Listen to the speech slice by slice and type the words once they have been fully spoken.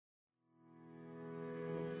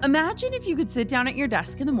Imagine if you could sit down at your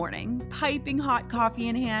desk in the morning, piping hot coffee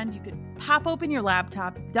in hand. You could pop open your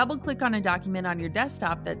laptop, double-click on a document on your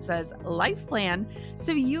desktop that says Life Plan,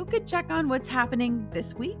 so you could check on what's happening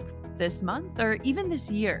this week, this month, or even this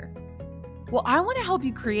year. Well, I want to help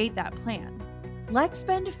you create that plan. Let's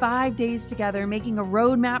spend 5 days together making a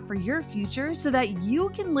roadmap for your future so that you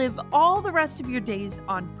can live all the rest of your days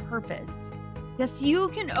on purpose. Yes, you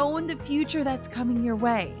can own the future that's coming your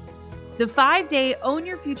way. The 5-day Own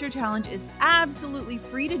Your Future Challenge is absolutely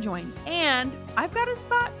free to join, and I've got a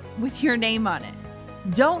spot with your name on it.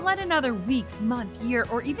 Don't let another week, month, year,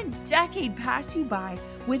 or even decade pass you by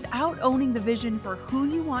without owning the vision for who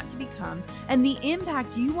you want to become and the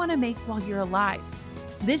impact you want to make while you're alive.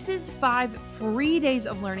 This is 5 free days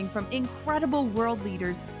of learning from incredible world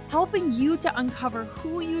leaders, helping you to uncover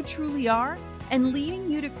who you truly are and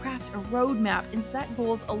leading you to craft a roadmap and set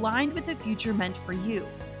goals aligned with the future meant for you.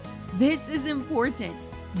 This is important.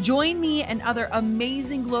 Join me and other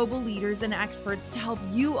amazing global leaders and experts to help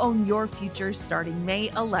you own your future starting May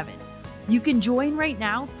 11th. You can join right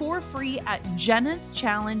now for free at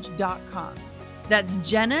jennaschallenge.com. That's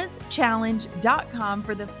jennaschallenge.com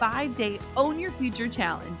for the 5-day Own Your Future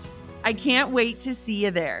Challenge. I can't wait to see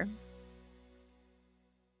you there.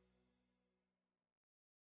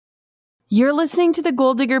 You're listening to the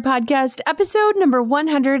Goal Digger Podcast, episode number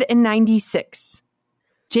 196.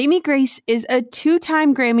 Jamie Grace is a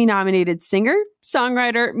 2-time Grammy-nominated singer,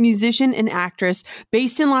 songwriter, musician, and actress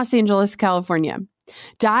based in Los Angeles, California.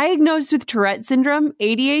 Diagnosed with Tourette syndrome,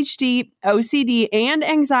 ADHD, OCD, and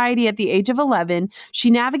anxiety at the age of 11, she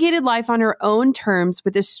navigated life on her own terms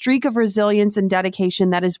with a streak of resilience and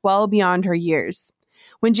dedication that is well beyond her years.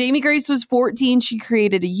 When Jamie Grace was 14, she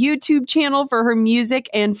created a YouTube channel for her music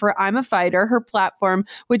and for I'm a Fighter, her platform,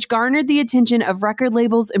 which garnered the attention of record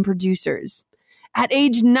labels and producers. At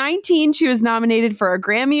age 19, she was nominated for a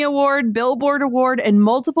Grammy Award, Billboard Award, and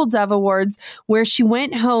multiple Dove Awards, where she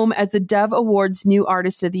went home as the Dove Awards New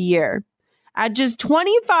Artist of the Year. At just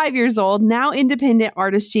 25 years old, now independent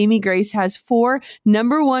artist Jamie Grace has 4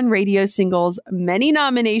 #1 radio singles, many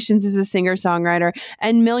nominations as a singer-songwriter,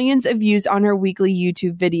 and millions of views on her weekly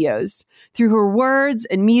YouTube videos. Through her words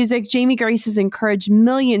and music, Jamie Grace has encouraged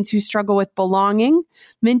millions who struggle with belonging,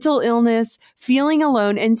 mental illness, feeling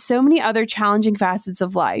alone, and so many other challenging facets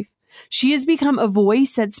of life. She has become a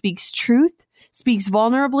voice that speaks truth, speaks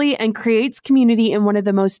vulnerably, and creates community in one of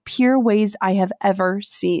the most pure ways I have ever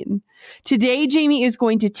seen. Today, Jamie is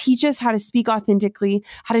going to teach us how to speak authentically,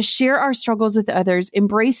 how to share our struggles with others,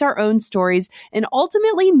 embrace our own stories, and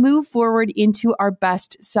ultimately move forward into our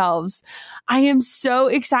best selves. I am so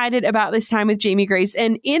excited about this time with Jamie Grace.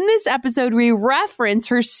 And in this episode, we reference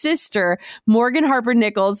her sister, Morgan Harper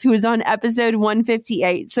Nichols, who is on episode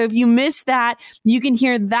 158. So if you missed that, you can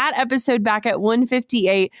hear that episode back at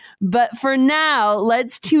 158. But for now,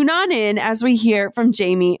 let's tune on in as we hear from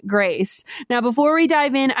Jamie Grace. Now, before we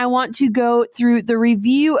dive in, I want to go through the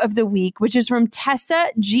review of the week, which is from Tessa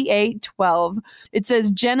GA12. It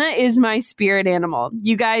says, Jenna is my spirit animal.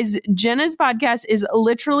 You guys, Jenna's podcast is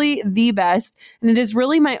literally the best, and it is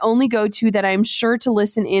really my only go-to that I'm sure to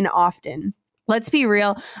listen in often. Let's be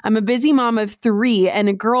real, I'm a busy mom of 3 and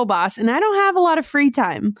a girl boss, and I don't have a lot of free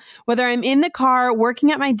time. Whether I'm in the car, working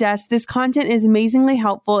at my desk, this content is amazingly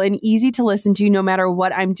helpful and easy to listen to no matter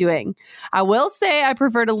what I'm doing. I will say I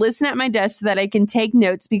prefer to listen at my desk so that I can take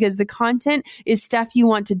notes because the content is stuff you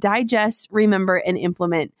want to digest, remember, and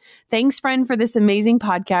implement. Thanks, friend, for this amazing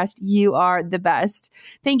podcast. You are the best.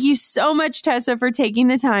 Thank you so much, Tessa, for taking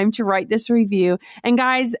the time to write this review. And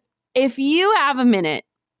guys, if you have a minute,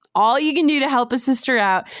 all you can do to help a sister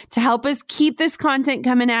out, to help us keep this content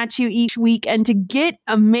coming at you each week, and to get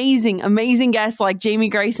amazing, amazing guests like Jamie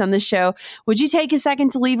Grace on the show, would you take a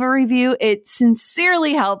second to leave a review? It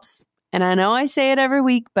sincerely helps. And I know I say it every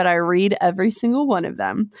week, but I read every single one of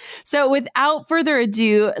them. So without further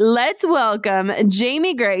ado, let's welcome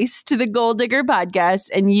Jamie Grace to the Goal Digger Podcast.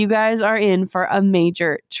 And you guys are in for a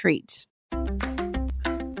major treat.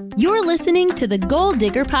 You're listening to the Goal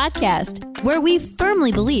Digger Podcast, where we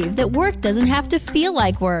firmly believe that work doesn't have to feel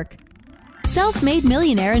like work. Self-made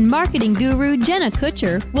millionaire and marketing guru Jenna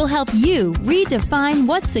Kutcher will help you redefine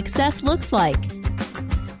what success looks like.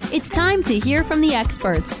 It's time to hear from the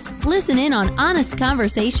experts, listen in on honest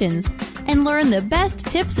conversations, and learn the best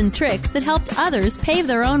tips and tricks that helped others pave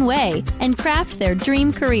their own way and craft their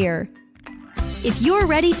dream career. If you're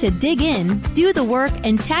ready to dig in, do the work,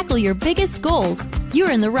 and tackle your biggest goals, you're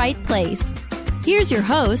in the right place. Here's your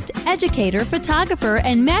host, educator, photographer,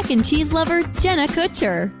 and mac and cheese lover, Jenna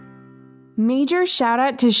Kutcher. Major shout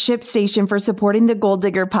out to ShipStation for supporting the Goal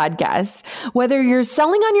Digger podcast. Whether you're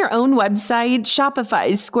selling on your own website,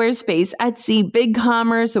 Shopify, Squarespace, Etsy,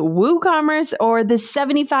 BigCommerce, WooCommerce, or the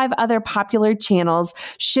 75 other popular channels,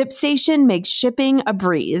 ShipStation makes shipping a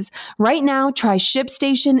breeze. Right now, try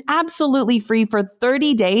ShipStation absolutely free for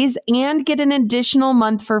 30 days and get an additional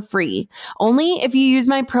month for free. Only if you use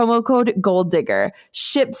my promo code GOLDDIGGER.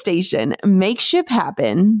 ShipStation. Make ship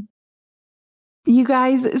happen. You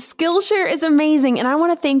guys, Skillshare is amazing, and I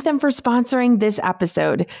want to thank them for sponsoring this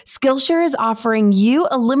episode. Skillshare is offering you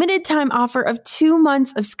a limited time offer of 2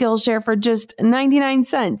 months of Skillshare for just 99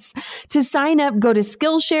 cents. To sign up, go to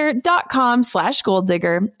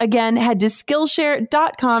Skillshare.com/goaldigger. Again, head to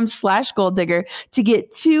Skillshare.com/goaldigger to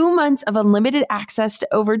get 2 months of unlimited access to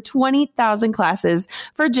over 20,000 classes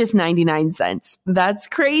for just 99 cents. That's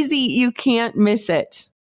crazy. You can't miss it.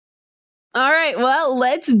 All right, well,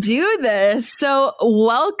 let's do this. So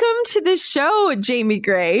welcome to the show, Jamie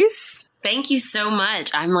Grace. Thank you so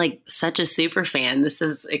much. I'm like such a super fan. This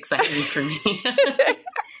is exciting for me.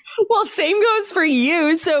 Well, same goes for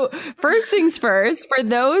you. So first things first, for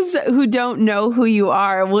those who don't know who you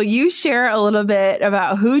are, will you share a little bit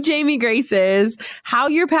about who Jamie Grace is, how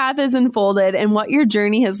your path has unfolded, and what your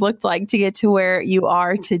journey has looked like to get to where you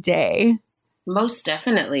are today? Most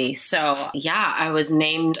definitely. So yeah, I was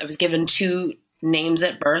given 2 names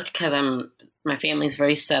at birth because my family's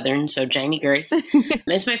very Southern. So Jamie Grace.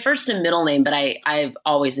 It's my first and middle name, but I've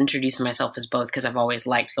always introduced myself as both because I've always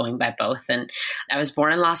liked going by both. And I was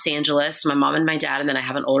born in Los Angeles, my mom and my dad, and then I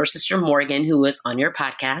have an older sister, Morgan, who was on your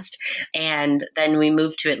podcast. And then we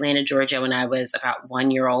moved to Atlanta, Georgia when I was about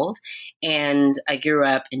 1 year old. And I grew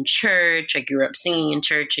up in church. I grew up singing in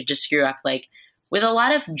church. I just grew up with a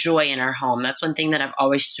lot of joy in our home. That's one thing that I've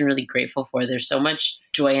always been really grateful for. There's so much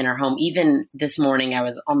joy in our home. Even this morning, I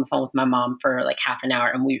was on the phone with my mom for like half an hour,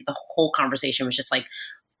 and the whole conversation was just like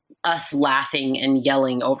us laughing and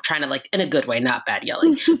yelling over, trying to in a good way, not bad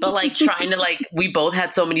yelling, but trying to we both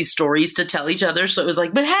had so many stories to tell each other. So it was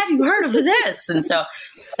like, but have you heard of this? And so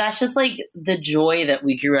that's just the joy that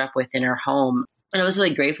we grew up with in our home. And I was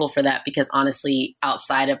really grateful for that because honestly,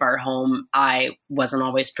 outside of our home, I wasn't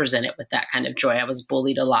always presented with that kind of joy. I was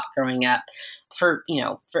bullied a lot growing up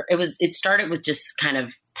it started with just kind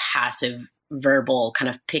of passive verbal kind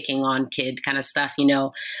of picking on kid kind of stuff,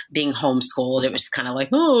 being homeschooled. It was kind of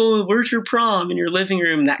oh, where's your prom in your living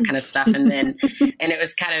room, that kind of stuff. And then, and it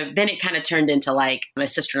was it kind of turned into my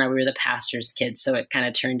sister and I, we were the pastor's kids. So it kind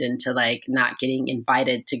of turned into not getting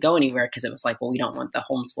invited to go anywhere because it was well, we don't want the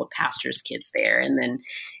homeschooled pastor's kids there. And then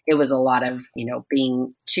it was a lot of,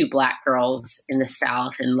 being 2 Black girls in the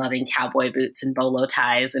South and loving cowboy boots and bolo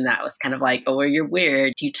ties. And that was kind of oh, well, you're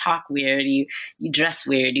weird. You talk weird. You dress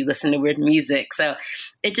weird. You listen to weird music. So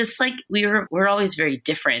it just we're always very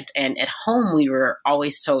different. And at home, we were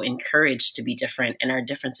always so encouraged to be different, and our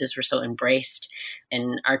differences were so embraced,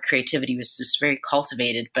 and our creativity was just very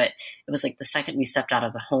cultivated. But it was the second we stepped out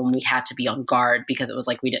of the home, we had to be on guard because it was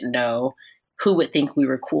we didn't know who would think we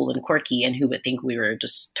were cool and quirky and who would think we were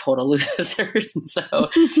just total losers. And so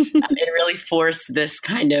it really forced this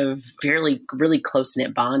kind of really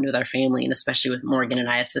close-knit bond with our family, and especially with Morgan and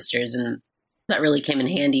I as sisters. And that really came in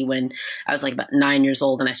handy when I was about 9 years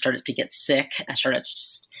old and I started to get sick. I started to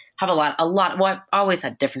just have a lot, well, I always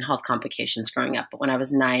had different health complications growing up, but when I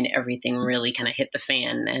was 9, everything really kind of hit the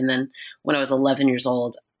fan. And then when I was 11 years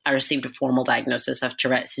old, I received a formal diagnosis of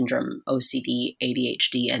Tourette syndrome, OCD,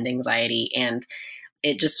 ADHD, and anxiety. And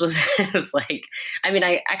it just was, I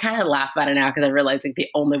kind of laugh about it now because I realize the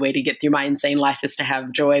only way to get through my insane life is to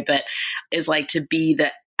have joy, but is to be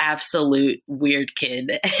the absolute weird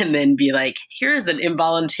kid and then be here's an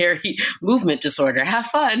involuntary movement disorder. Have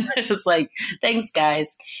fun. It was thanks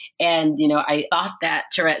guys. And, I thought that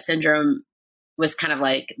Tourette syndrome was kind of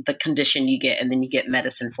the condition you get, and then you get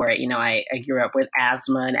medicine for it. I grew up with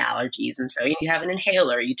asthma and allergies. And so you have an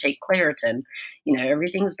inhaler, you take Claritin,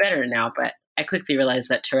 everything's better now. But I quickly realized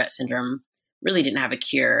that Tourette syndrome really didn't have a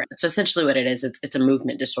cure. So essentially what it is, it's a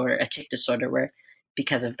movement disorder, a tic disorder, where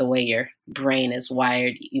because of the way your brain is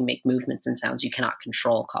wired, you make movements and sounds you cannot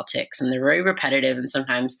control called tics. And they're very repetitive and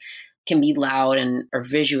sometimes can be loud and or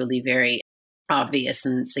visually very obvious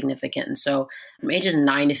and significant. And so from ages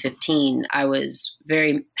 9 to 15, I was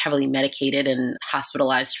very heavily medicated and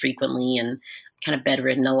hospitalized frequently and kind of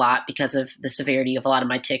bedridden a lot because of the severity of a lot of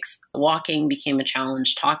my tics. Walking became a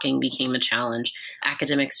challenge. Talking became a challenge.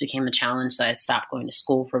 Academics became a challenge. So I stopped going to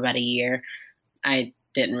school for about a year. I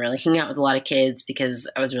didn't really hang out with a lot of kids because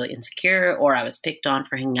I was really insecure or I was picked on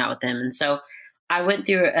for hanging out with them. And so I went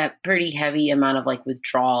through a pretty heavy amount of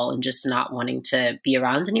withdrawal and just not wanting to be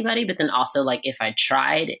around anybody. But then also if I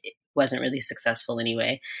tried, wasn't really successful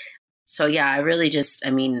anyway. So yeah, I really just,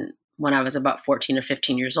 when I was about 14 or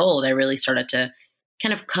 15 years old, I really started to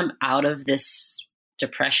kind of come out of this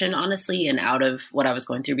depression, honestly, and out of what I was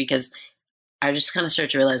going through, because I just kind of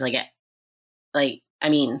started to realize don't get me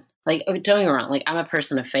wrong, like I'm a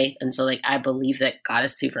person of faith. And so like, I believe that God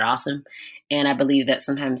is super awesome. And I believe that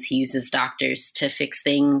sometimes he uses doctors to fix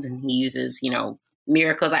things, and he uses,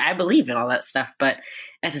 miracles. I believe in all that stuff. But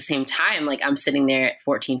at the same time, like I'm sitting there at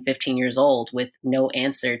 14, 15 years old with no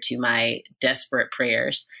answer to my desperate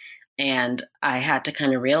prayers. And I had to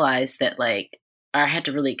kind of realize that I had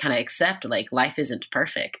to really kind of accept like life isn't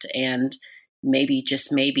perfect. And maybe,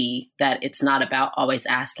 just maybe, that it's not about always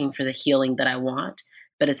asking for the healing that I want,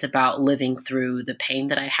 but it's about living through the pain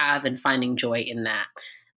that I have and finding joy in that.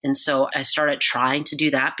 And so I started trying to do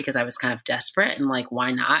that because I was kind of desperate and like,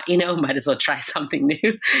 why not? Might as well try something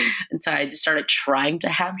new. And so I just started trying to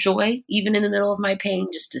have joy, even in the middle of my pain,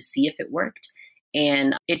 just to see if it worked.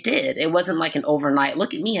 And it did. It wasn't like an overnight,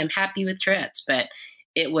 look at me, I'm happy with Tourette's, but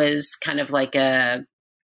it was kind of like it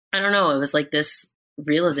was like this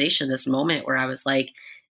realization, this moment where I was like,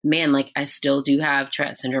 man, like I still do have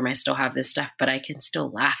Tourette's syndrome. I still have this stuff, but I can still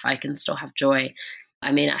laugh. I can still have joy.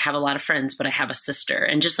 I may not have a lot of friends, but I have a sister.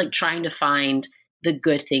 And just like trying to find the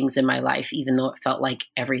good things in my life, even though it felt like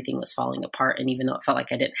everything was falling apart. And even though it felt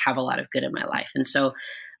like I didn't have a lot of good in my life. And so,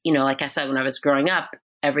 like I said, when I was growing up,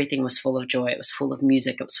 everything was full of joy. It was full of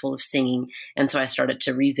music. It was full of singing. And so I started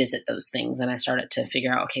to revisit those things, and I started to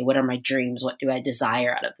figure out, okay, what are my dreams? What do I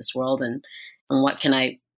desire out of this world? And what can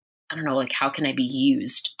how can I be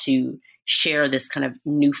used to share this kind of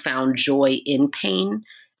newfound joy in pain?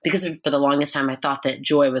 Because for the longest time, I thought that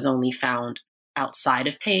joy was only found outside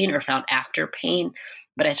of pain or found after pain.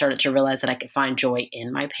 But I started to realize that I could find joy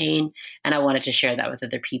in my pain, and I wanted to share that with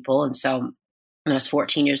other people. And so when I was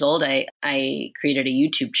 14 years old, I created a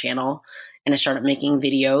YouTube channel, and I started making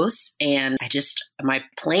videos. And my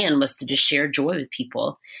plan was to just share joy with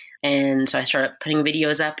people. And so I started putting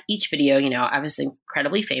videos up. Each video, I was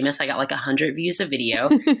incredibly famous. I got like 100 views a video.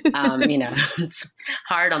 It's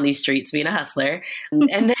hard on these streets being a hustler.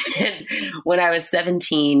 And then when I was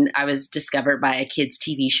 17, I was discovered by a kids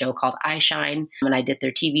TV show called iShine. And I did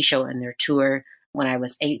their TV show and their tour. When I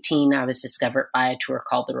was 18, I was discovered by a tour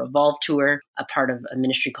called the Revolve Tour, a part of a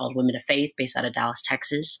ministry called Women of Faith based out of Dallas,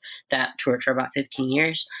 Texas, that toured for about 15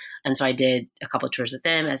 years. And so I did a couple of tours with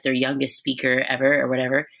them as their youngest speaker ever, or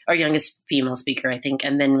whatever, or youngest female speaker, I think.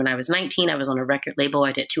 And then when I was 19, I was on a record label.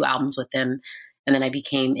 I did 2 albums with them. And then I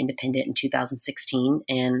became independent in 2016.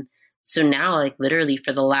 And so now, like literally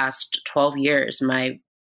for the last 12 years,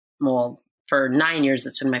 for 9 years,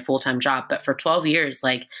 it's been my full-time job. But for 12 years,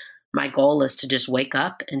 like my goal is to just wake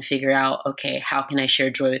up and figure out, okay, how can I share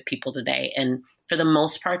joy with people today? And for the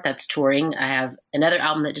most part, that's touring. I have another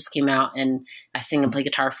album that just came out, and I sing and play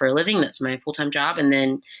guitar for a living. That's my full-time job.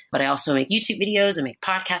 But I also make YouTube videos. I make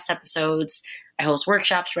podcast episodes. I host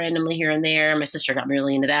workshops randomly here and there. My sister got me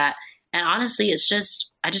really into that. And honestly, I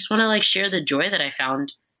just want to like share the joy that I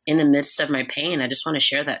found in the midst of my pain. I just want to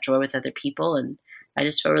share that joy with other people. And I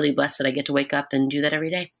just feel really blessed that I get to wake up and do that every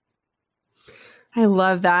day. I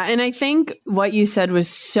love that. And I think what you said was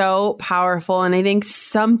so powerful. And I think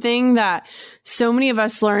something that so many of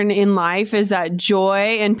us learn in life is that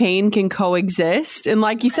joy and pain can coexist. And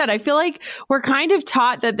like you said, I feel like we're kind of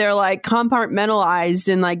taught that they're like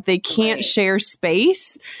compartmentalized and like they can't share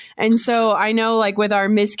space. And so I know like with our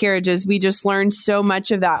miscarriages, we just learned so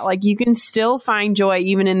much of that. Like you can still find joy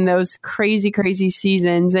even in those crazy, crazy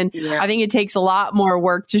seasons. And I think it takes a lot more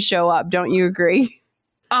work to show up. Don't you agree?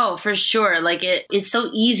 Oh, for sure. Like it's so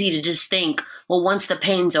easy to just think, well, once the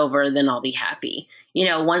pain's over, then I'll be happy.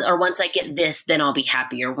 Once I get this, then I'll be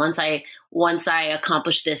happy. Or once I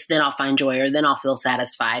accomplish this, then I'll find joy, or then I'll feel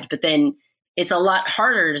satisfied. But then it's a lot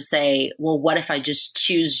harder to say, well, what if I just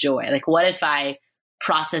choose joy? Like, what if I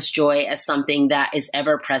process joy as something that is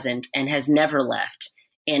ever present and has never left,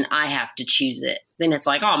 and I have to choose it? Then it's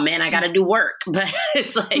like, oh man, I got to do work. But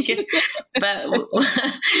it's like, but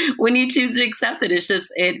when you choose to accept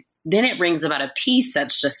it, then it brings about a peace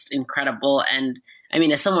that's just incredible. And I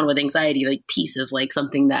mean, as someone with anxiety, like peace is like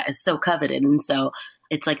something that is so coveted. And so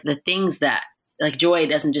it's like the things that like joy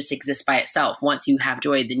doesn't just exist by itself. Once you have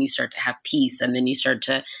joy, then you start to have peace, and then you start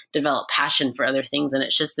to develop passion for other things. And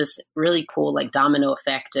it's just this really cool, like domino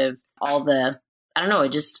effect of all the, I don't know,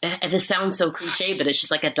 this sounds so cliche, but it's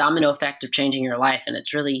just like a domino effect of changing your life. And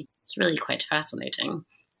it's really quite fascinating.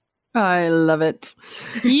 I love it.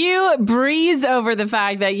 You breeze over the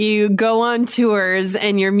fact that you go on tours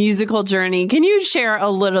and your musical journey. Can you share a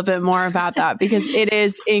little bit more about that? Because it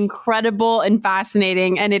is incredible and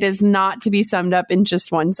fascinating, and it is not to be summed up in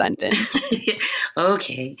just one sentence.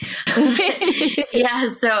 Okay. Yeah.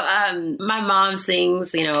 So my mom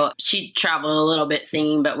sings, she traveled a little bit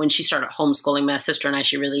singing, but when she started homeschooling my sister and I,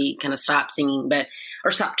 she really kind of stopped singing,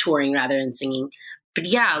 or stopped touring rather than singing. But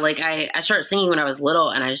yeah, like I started singing when I was little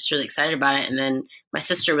and I was just really excited about it. And then my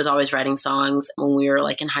sister was always writing songs when we were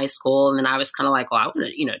like in high school. And then I was kind of like, well, I want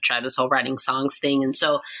to, try this whole writing songs thing. And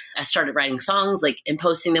so I started writing songs and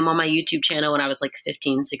posting them on my YouTube channel when I was like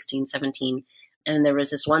 15, 16, 17. And there was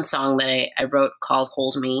this one song that I wrote called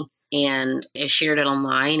Hold Me, and I shared it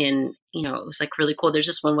online, and, it was like really cool. There's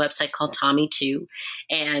this one website called Tommy 2,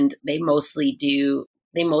 and they mostly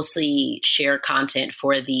share content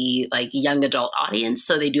for the like young adult audience.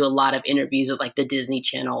 So they do a lot of interviews with like the Disney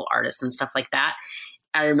Channel artists and stuff like that.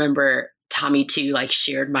 I remember Tommy 2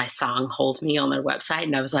 shared my song Hold Me on their website,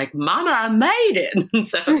 and I was like, Mama, I made it. And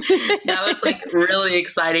so that was really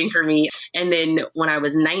exciting for me. And then when I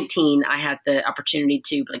was 19, I had the opportunity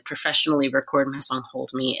to professionally record my song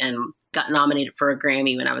Hold Me, and got nominated for a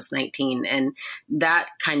Grammy when I was 19. And that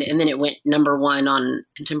and then it went number 1 on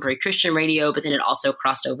contemporary Christian radio, but then it also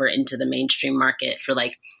crossed over into the mainstream market for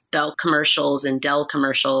Bell commercials and Dell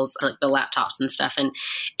commercials, the laptops and stuff. And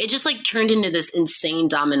it just turned into this insane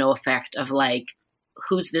domino effect of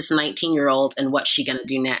who's this 19-year-old and what's she going to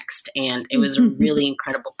do next? And it was a really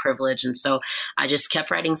incredible privilege. And so I just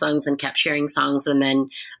kept writing songs and kept sharing songs. And then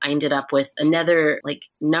I ended up with another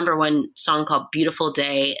number 1 song called Beautiful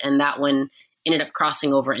Day. And that one ended up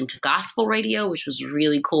crossing over into gospel radio, which was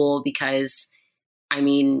really cool because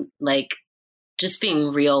just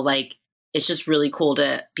being real, it's just really cool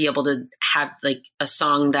to be able to have a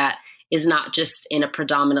song that is not just in a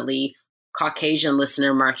predominantly Caucasian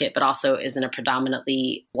listener market, but also is in a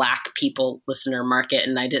predominantly Black people listener market.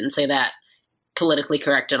 And I didn't say that politically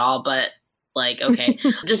correct at all, but okay,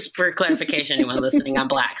 just for clarification, anyone listening, I'm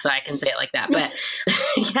Black, so I can say it like that. But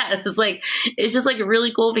yeah, it's just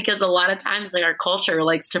really cool because a lot of times our culture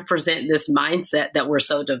likes to present this mindset that we're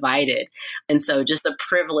so divided. And so just the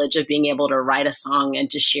privilege of being able to write a song and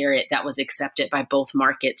to share it that was accepted by both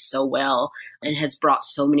markets so well and has brought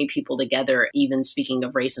so many people together, even speaking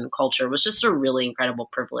of race and culture, was just a really incredible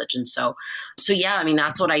privilege. And so yeah,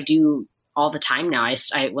 that's what I do all the time now.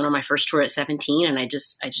 I went on my first tour at 17, and I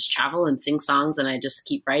just travel and sing songs, and I just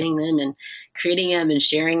keep writing them and creating them and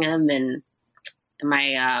sharing them. And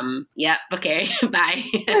my okay, bye.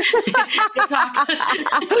 Good talk.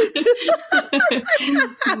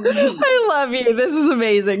 I love you. This is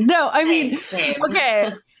amazing. No, Same.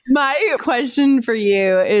 Okay. My question for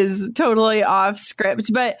you is totally off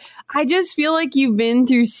script, but I just feel like you've been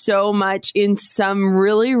through so much in some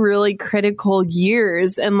really, really critical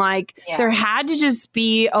years. And there had to just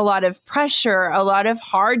be a lot of pressure, a lot of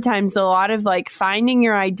hard times, a lot of finding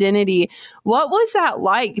your identity. What was that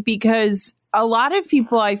like? Because a lot of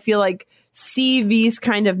people, I feel see these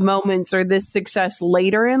kind of moments or this success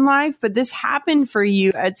later in life, but this happened for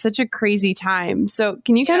you at such a crazy time. So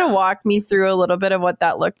can you kind of walk me through a little bit of what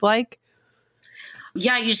that looked like?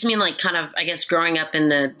 Yeah, you just mean kind of, I guess, growing up in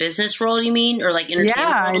the business world, you mean? Or entertainment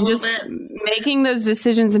world and just making those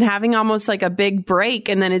decisions and having almost a big break.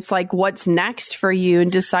 And then it's what's next for you and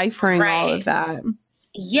deciphering all of that.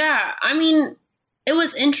 Yeah, it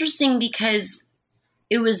was interesting because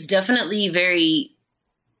it was definitely very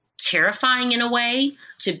terrifying in a way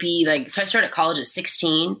to be so I started college at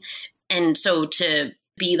 16. And so to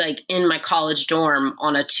be in my college dorm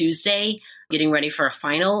on a Tuesday, getting ready for a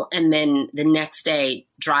final, and then the next day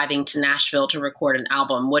driving to Nashville to record an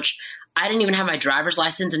album, which I didn't even have my driver's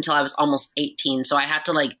license until I was almost 18. So I had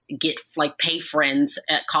to pay friends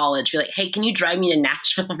at college, be like, hey, can you drive me to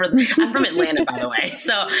Nashville? I'm from Atlanta, by the way.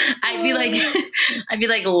 So I'd be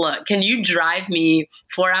like, look, can you drive me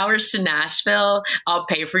 4 hours to Nashville? I'll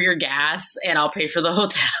pay for your gas and I'll pay for the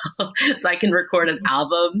hotel so I can record an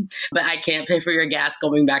album, but I can't pay for your gas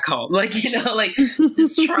going back home.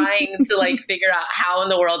 Just trying to figure out how in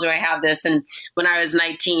the world do I have this? And when I was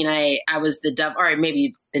 19, I was the Dove, or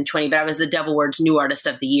maybe been 20, but I was the Dove Awards New Artist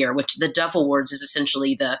of the Year, which the Dove Awards is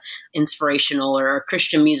essentially the inspirational or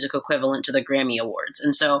Christian music equivalent to the Grammy Awards.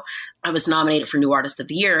 And so I was nominated for New Artist of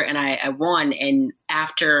the Year, and I won. And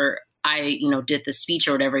after I, did the speech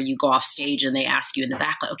or whatever, you go off stage and they ask you in the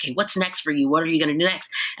back, like, okay, what's next for you? What are you going to do next?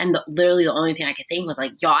 And literally the only thing I could think was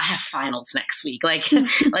like, I have finals next week. Like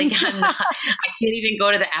I can't even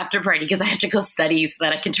go to the after party because I have to go study so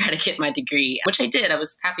that I can try to get my degree, which I did. I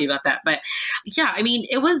was happy about that. But yeah, I mean,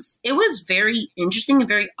 it was very interesting and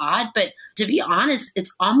very odd, but to be honest,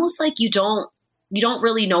 it's almost like you don't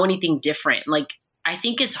really know anything different. Like, I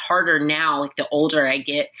think it's harder now, like the older I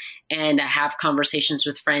get and I have conversations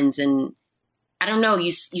with friends, and I don't know,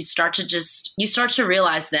 you start to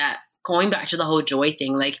realize that going back to the whole joy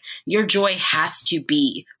thing, like your joy has to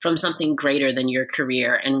be from something greater than your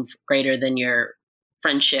career and greater than your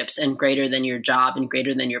friendships and greater than your job and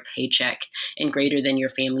greater than your paycheck and greater than your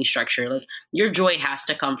family structure. Like your joy has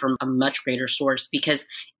to come from a much greater source, because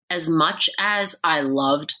as much as I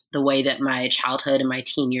loved the way that my childhood and my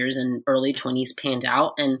teen years and early 20s panned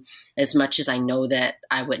out, and as much as I know that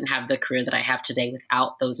I wouldn't have the career that I have today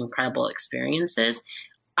without those incredible experiences,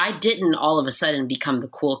 I didn't all of a sudden become the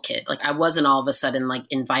cool kid. Like I wasn't all of a sudden like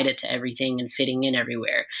invited to everything and fitting in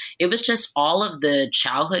everywhere. It was just all of the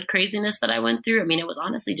childhood craziness that I went through. I mean, it was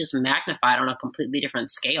honestly just magnified on a completely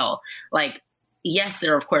different scale. Like, yes,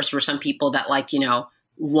 there of course were some people that like,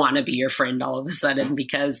 want to be your friend all of a sudden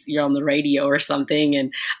because you're on the radio or something.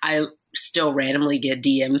 And I still randomly get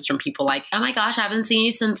DMs from people like, oh my gosh, I haven't seen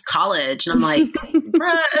you since college. And I'm like,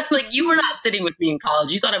 bruh, like you were not sitting with me in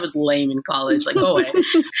college. You thought I was lame in college. Like, go away.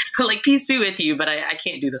 Like, peace be with you, but I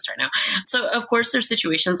can't do this right now. So of course there's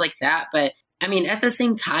situations like that. But I mean, at the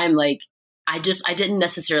same time, like I didn't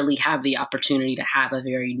necessarily have the opportunity to have a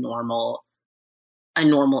normal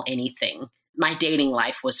anything. My dating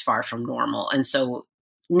life was far from normal. And so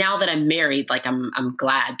now that I'm married, like I'm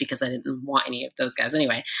glad, because I didn't want any of those guys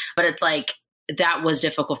anyway. But it's like, that was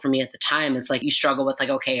difficult for me at the time. It's like you struggle with like,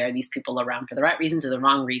 okay, are these people around for the right reasons or the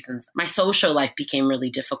wrong reasons? My social life became really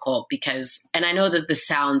difficult because, and I know that this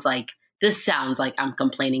sounds like I'm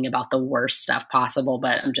complaining about the worst stuff possible,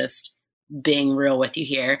 but I'm just being real with you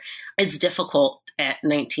here. It's difficult at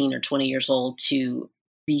 19 or 20 years old to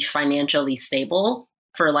be financially stable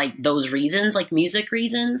for like those reasons, like music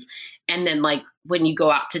reasons. And then like when you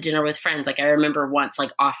go out to dinner with friends, like I remember once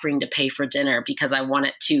like offering to pay for dinner because I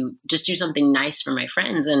wanted to just do something nice for my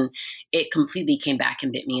friends. And it completely came back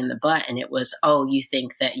and bit me in the butt. And it was, oh, you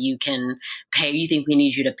think that you can pay, you think we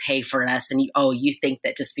need you to pay for us. And you think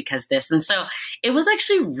that just because this. And so it was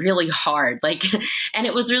actually really hard. Like, and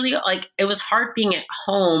it was really like, it was hard being at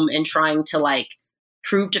home and trying to like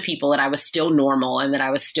prove to people that I was still normal and that I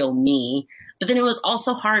was still me. But then it was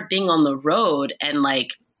also hard being on the road and like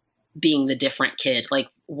being the different kid. Like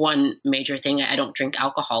one major thing, I don't drink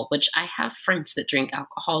alcohol, which I have friends that drink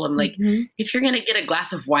alcohol. I'm like, if you're going to get a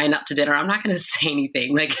glass of wine out to dinner, I'm not going to say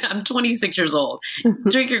anything. Like I'm 26 years old.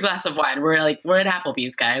 Drink your glass of wine. We're at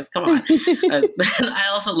Applebee's, guys. Come on. I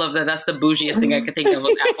also love that. That's the bougiest thing I could think of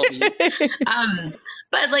was Applebee's.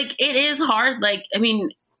 But like, it is hard. Like, I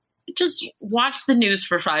mean, just watch the news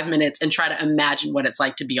for 5 minutes and try to imagine what it's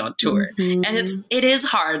like to be on tour. And it is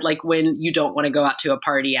hard, like when you don't want to go out to a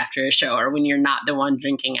party after a show, or when you're not the one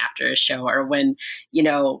drinking after a show, or when,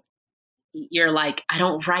 you're like, I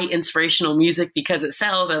don't write inspirational music because it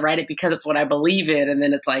sells. I write it because it's what I believe in. And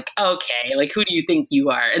then it's like, okay, like who do you think you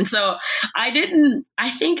are? And so I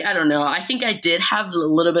think I did have a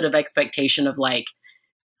little bit of expectation of like,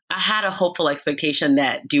 I had a hopeful expectation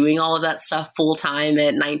that doing all of that stuff full time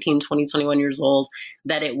at 19, 20, 21 years old,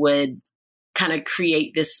 that it would kind of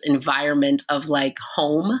create this environment of like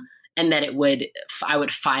home, and that I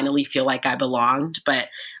would finally feel like I belonged. But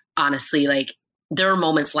honestly, like there are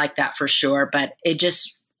moments like that for sure, but it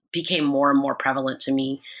just became more and more prevalent to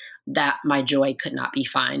me that my joy could not be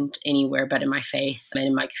found anywhere but in my faith and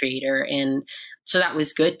in my Creator. And so that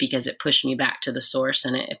was good because it pushed me back to the source,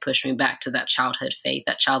 and it pushed me back to that childhood faith,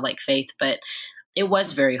 that childlike faith. But it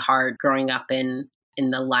was very hard growing up in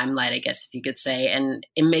the limelight, I guess, if you could say. And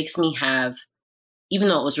it makes me even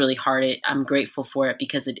though it was really hard, I'm grateful for it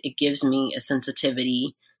because it gives me a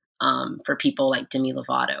sensitivity for people like Demi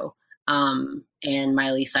Lovato and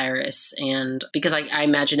Miley Cyrus. And because I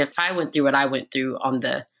imagine if I went through what I went through on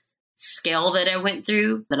the scale that I went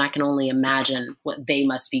through, then I can only imagine what they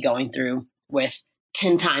must be going through with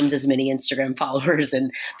 10 times as many Instagram followers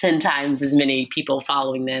and 10 times as many people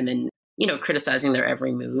following them and, criticizing their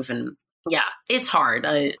every move. And yeah, it's hard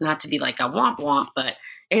not to be like a womp womp, but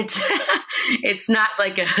it's, it's not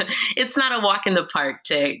a walk in the park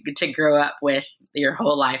to grow up with your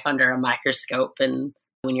whole life under a microscope, and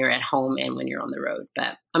when you're at home and when you're on the road.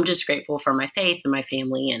 But I'm just grateful for my faith and my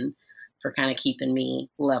family and for kind of keeping me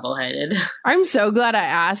level-headed. I'm so glad I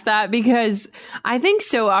asked that, because I think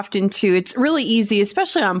so often too, it's really easy,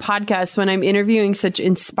 especially on podcasts when I'm interviewing such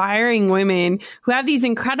inspiring women who have these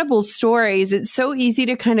incredible stories. It's so easy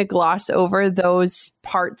to kind of gloss over those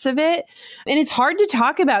parts of it. And it's hard to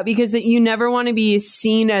talk about because you never want to be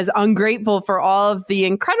seen as ungrateful for all of the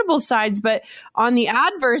incredible sides. But on the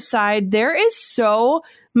adverse side, there is so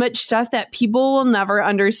much stuff that people will never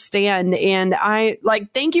understand. And I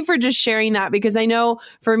thank you for just sharing that, because I know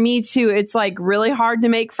for me too, it's like really hard to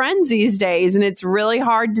make friends these days. And it's really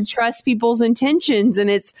hard to trust people's intentions. And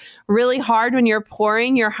it's really hard when you're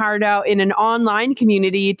pouring your heart out in an online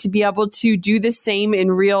community to be able to do the same in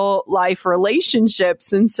real life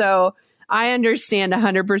relationships. And so I understand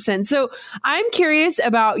 100%. So I'm curious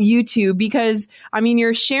about YouTube, because I mean,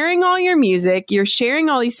 you're sharing all your music, you're sharing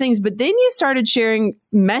all these things, but then you started sharing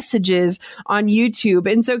messages on YouTube.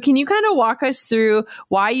 And so can you kind of walk us through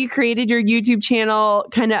why you created your YouTube channel,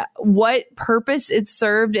 kind of what purpose it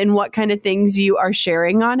served, and what kind of things you are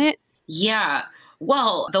sharing on it? Yeah.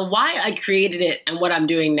 Well, the why I created it and what I'm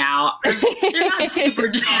doing now, they're not super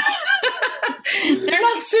they're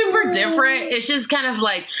not super different. It's just kind of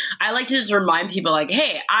like, I like to just remind people like,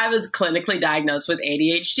 hey, I was clinically diagnosed with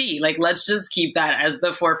ADHD. Like, let's just keep that as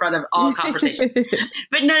the forefront of all conversations.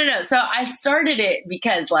 But no. So I started it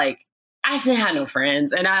because like, I had no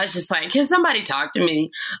friends, and I was just like, can somebody talk to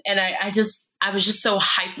me? And I was just so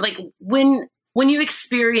hyped. Like when you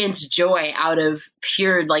experience joy out of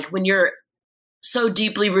pure, like when you're so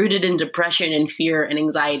deeply rooted in depression and fear and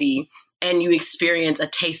anxiety, and you experience a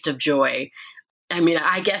taste of joy. I mean,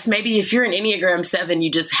 I guess maybe if you're an Enneagram 7,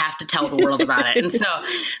 you just have to tell the world about it. And so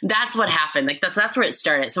that's what happened. Like that's where it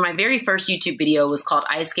started. So my very first YouTube video was called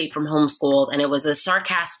I Escaped from Homeschooled. And it was a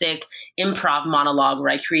sarcastic improv monologue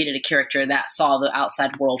where I created a character that saw the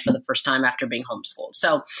outside world for the first time after being homeschooled.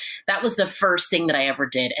 So that was the first thing that I ever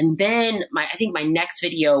did. And then I think my next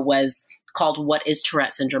video was called What is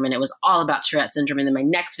Tourette Syndrome? And it was all about Tourette Syndrome. And then my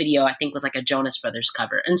next video, I think, was like a Jonas Brothers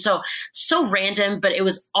cover. And so random, but it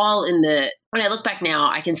was all when I look back now,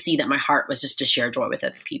 I can see that my heart was just to share joy with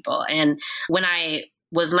other people. And when I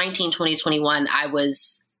was 19, 20, 21, I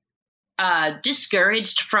was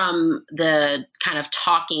discouraged from the kind of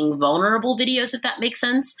talking vulnerable videos, if that makes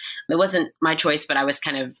sense. It wasn't my choice, but I was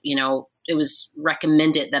kind of, it was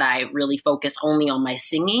recommended that I really focus only on my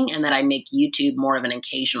singing and that I make YouTube more of an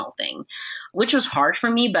occasional thing, which was hard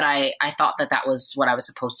for me, but I thought that was what I was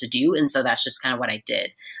supposed to do. And so that's just kind of what I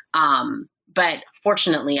did. But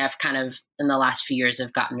fortunately, I've kind of, in the last few years,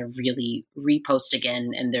 I've gotten to really repost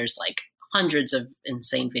again. And there's like hundreds of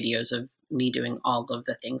insane videos of me doing all of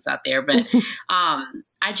the things out there. But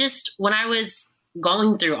when I was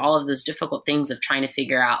going through all of those difficult things of trying to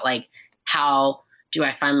figure out like, how do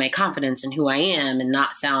I find my confidence in who I am and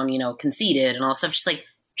not sound, conceited and all stuff, just like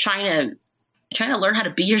trying to learn how to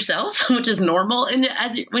be yourself, which is normal. And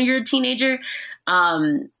when you're a teenager,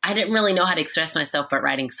 I didn't really know how to express myself but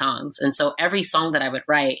writing songs. And so every song that I would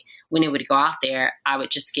write, when it would go out there, I would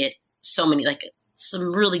just get so many, like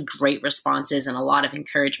some really great responses and a lot of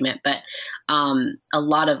encouragement. But a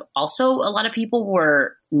lot of people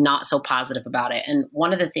were not so positive about it. And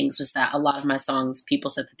one of the things was that a lot of my songs, people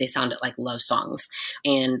said that they sounded like love songs.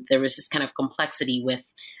 And there was this kind of complexity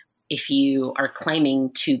with, if you are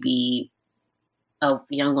claiming to be a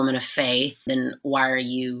young woman of faith, then why are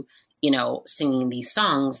you, singing these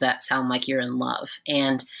songs that sound like you're in love?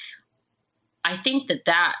 And I think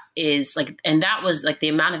that is like, and that was like the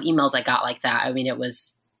amount of emails I got like that. I mean, it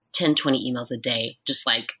was 10, 20 emails a day, just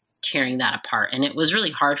like tearing that apart. And it was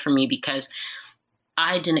really hard for me because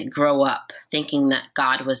I didn't grow up thinking that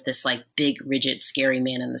God was this like big, rigid, scary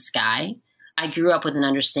man in the sky. I grew up with an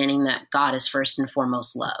understanding that God is first and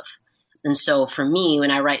foremost love. And so for me,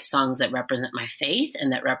 when I write songs that represent my faith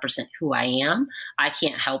and that represent who I am, I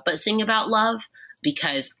can't help but sing about love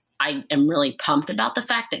because I am really pumped about the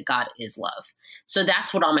fact that God is love. So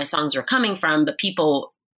that's what all my songs are coming from. But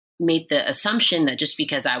people made the assumption that just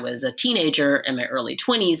because I was a teenager in my early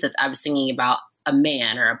 20s, that I was singing about a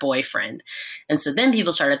man or a boyfriend. And so then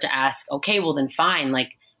people started to ask, okay, well then fine.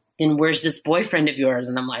 Like, then where's this boyfriend of yours?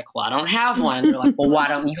 And I'm like, well, I don't have one. They're like, well, why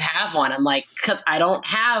don't you have one? I'm like, because I don't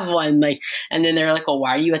have one. Like, and then they're like, well,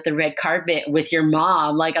 why are you at the red carpet with your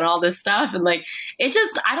mom? Like, and all this stuff. And like, it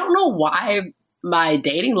just, I don't know why my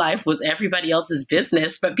dating life was everybody else's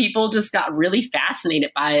business, but people just got really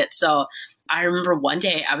fascinated by it. So I remember one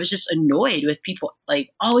day I was just annoyed with people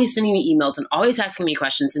like always sending me emails and always asking me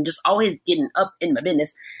questions and just always getting up in my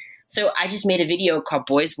business. So I just made a video called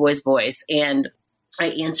Boys, Boys, Boys. And I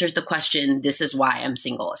answered the question, this is why I'm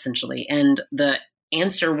single, essentially. And the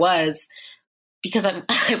answer was, because I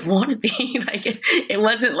want to be like, it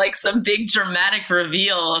wasn't like some big dramatic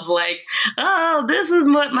reveal of like, oh, this is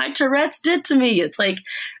what my Tourette's did to me. It's like,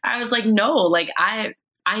 I was like, no, like I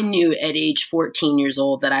knew at age 14 years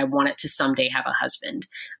old that I wanted to someday have a husband.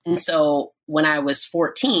 And so when I was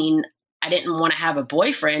 14, I didn't want to have a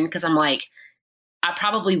boyfriend because I'm like, I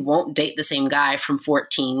probably won't date the same guy from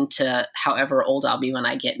 14 to however old I'll be when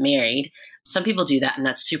I get married. Some people do that and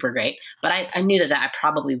that's super great. But I knew that I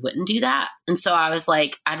probably wouldn't do that. And so I was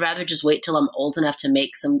like, I'd rather just wait till I'm old enough to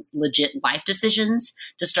make some legit life decisions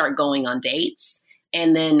to start going on dates.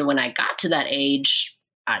 And then when I got to that age,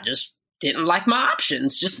 I just didn't like my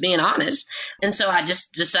options, just being honest. And so I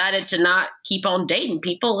just decided to not keep on dating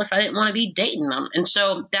people if I didn't want to be dating them. And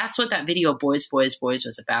so that's what that video Boys, Boys, Boys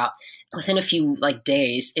was about. Within a few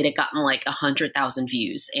days, it had gotten 100,000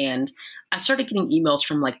 views. And I started getting emails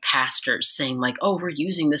from pastors saying oh, we're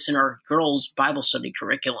using this in our girls' Bible study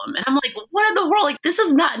curriculum. And I'm like, what in the world? This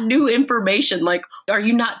is not new information. Are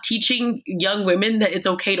you not teaching young women that it's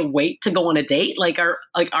okay to wait to go on a date?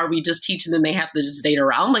 Are we just teaching them they have to just date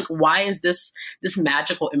around? Why is this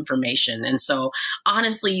magical information? And so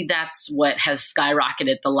honestly, that's what has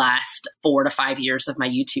skyrocketed the last 4 to 5 years of my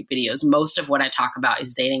YouTube videos. Most of what I talk about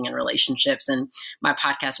is dating and relationships. And my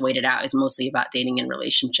podcast, Wait It Out, is mostly about dating and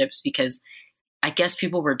relationships because I guess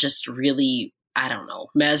people were just really, I don't know,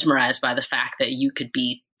 mesmerized by the fact that you could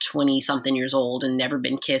be 20 something years old and never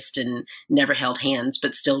been kissed and never held hands,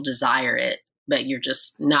 but still desire it. But you're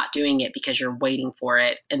just not doing it because you're waiting for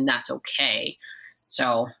it. And that's okay.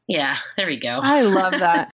 So yeah, there we go. I love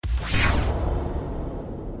that.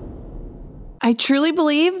 I truly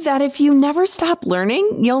believe that if you never stop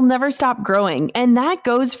learning, you'll never stop growing. And that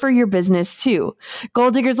goes for your business too.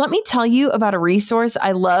 Goal Diggers, let me tell you about a resource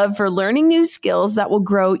I love for learning new skills that will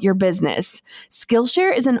grow your business.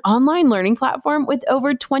 Skillshare is an online learning platform with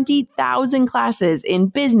over 20,000 classes in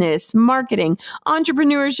business, marketing,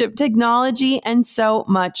 entrepreneurship, technology, and so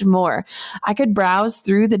much more. I could browse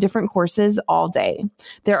through the different courses all day.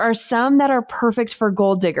 There are some that are perfect for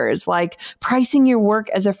goal diggers, like pricing your work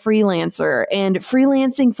as a freelancer and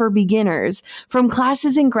freelancing for beginners. From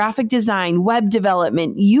classes in graphic design, web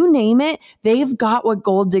development, you name it, they've got what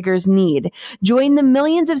goal diggers need. Join the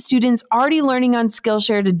millions of students already learning on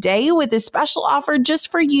Skillshare today with a special offer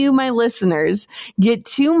just for you, my listeners. Get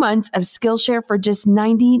 2 months of Skillshare for just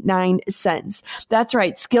 99 cents. That's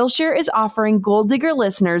right. Skillshare is offering Goal Digger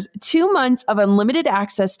listeners 2 months of unlimited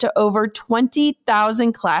access to over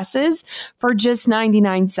 20,000 classes for just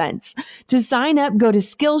 99 cents. To sign up, go to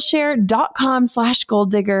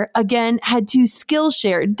Skillshare.com/goaldigger. Again, head to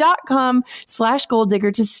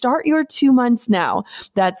Skillshare.com/goaldigger to start your 2 months now.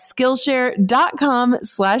 That's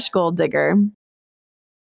Skillshare.com/goaldigger.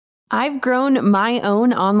 I've grown my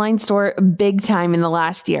own online store big time in the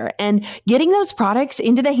last year, and getting those products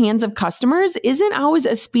into the hands of customers isn't always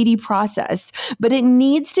a speedy process, but it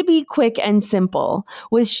needs to be quick and simple.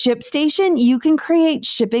 With ShipStation, you can create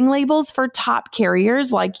shipping labels for top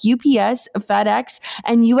carriers like UPS, FedEx,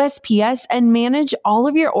 and USPS and manage all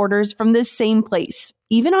of your orders from the same place,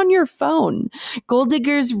 even on your phone. Goal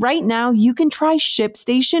Diggers, right now, you can try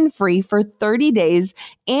ShipStation free for 30 days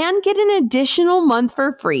and get an additional month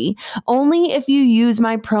for free, only if you use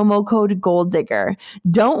my promo code GOALDIGGER.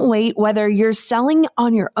 Don't wait. Whether you're selling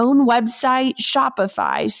on your own website,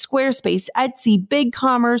 Shopify, Squarespace, Etsy,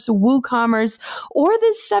 BigCommerce, WooCommerce, or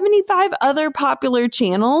the 75 other popular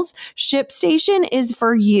channels, ShipStation is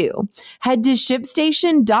for you. Head to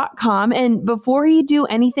ShipStation.com, and before you do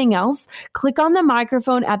anything else, click on the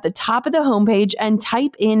microphone at the top of the homepage and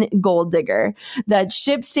type in Goal Digger. That's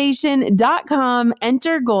ShipStation.com.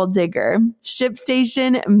 Enter Goal Digger.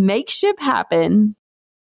 ShipStation, make ship happen.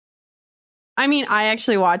 I mean, I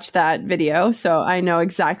actually watched that video, so I know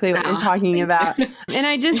exactly what you're talking about. And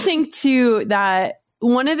I just think too that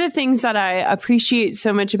one of the things that I appreciate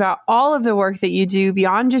so much about all of the work that you do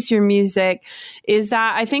beyond just your music is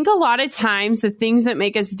that I think a lot of times the things that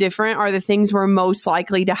make us different are the things we're most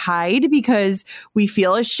likely to hide because we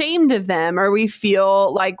feel ashamed of them or we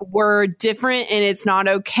feel like we're different and it's not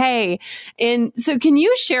okay. And so can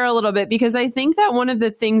you share a little bit? Because I think that one of the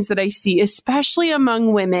things that I see, especially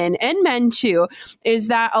among women and men too, is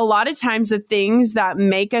that a lot of times the things that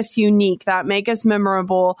make us unique, that make us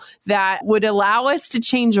memorable, that would allow us to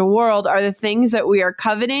change a world are the things that we are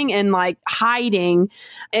coveting and hiding.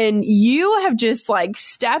 And you have just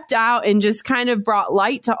stepped out and just kind of brought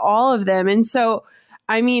light to all of them. And so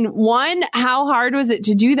I mean, one, how hard was it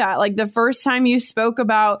to do that? Like the first time you spoke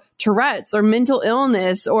about Tourette's or mental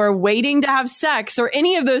illness or waiting to have sex or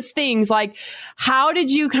any of those things, like how did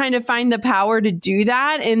you kind of find the power to do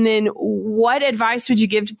that? And then what advice would you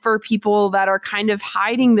give for people that are kind of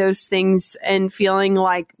hiding those things and feeling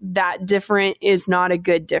like that different is not a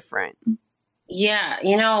good different? Yeah,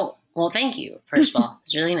 well, thank you, first of all.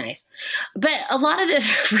 It's really nice. But a lot of it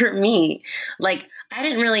for me, like, I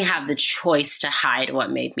didn't really have the choice to hide what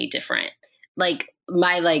made me different.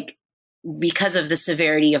 Because of the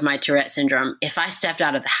severity of my Tourette syndrome, if I stepped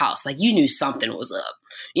out of the house, like, you knew something was up.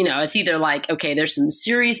 It's either like, okay, there's some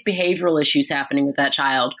serious behavioral issues happening with that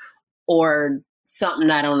child or something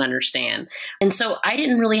I don't understand. And so I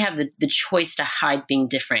didn't really have the choice to hide being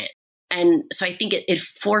different. And so I think it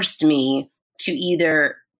forced me to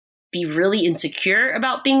either be really insecure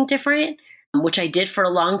about being different, which I did for a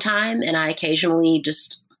long time, and I occasionally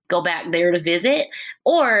just go back there to visit,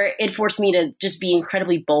 or it forced me to just be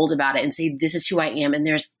incredibly bold about it and say, this is who I am, and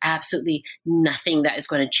there's absolutely nothing that is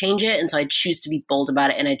going to change it. And so I choose to be bold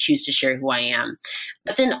about it, and I choose to share who I am.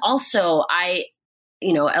 But then also,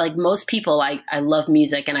 like most people, I love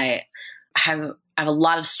music, and I have a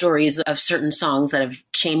lot of stories of certain songs that have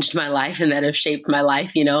changed my life and that have shaped my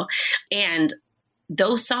life, and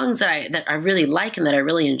those songs that I really like and that I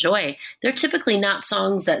really enjoy, they're typically not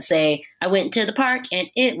songs that say, I went to the park and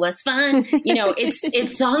it was fun.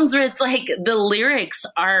 It's songs where it's like the lyrics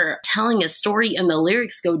are telling a story and the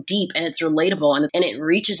lyrics go deep and it's relatable and it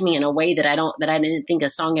reaches me in a way that I didn't think a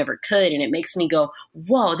song ever could. And it makes me go,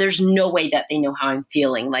 whoa, there's no way that they know how I'm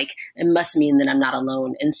feeling. Like, it must mean that I'm not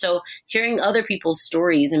alone. And so hearing other people's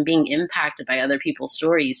stories and being impacted by other people's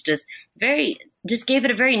stories just gave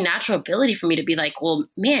it a very natural ability for me to be like, well,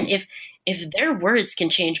 man, if their words can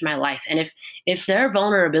change my life, and if their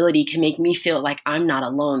vulnerability can make me feel like I'm not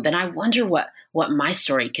alone, then I wonder what my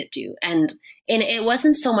story could do. And it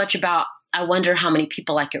wasn't so much about, I wonder how many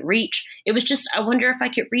people I could reach. It was just, I wonder if I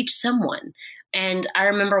could reach someone. And I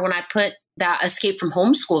remember when I put that Escape from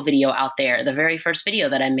Homeschool video out there, the very first video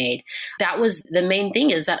that I made, that was the main thing,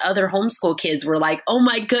 is that other homeschool kids were like, oh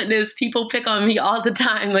my goodness, people pick on me all the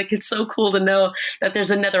time. Like, it's so cool to know that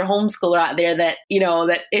there's another homeschooler out there that,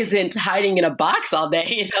 that isn't hiding in a box all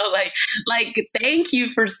day, like thank you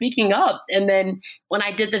for speaking up. And then when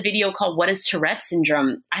I did the video called What is Tourette's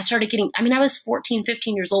Syndrome, I was 14,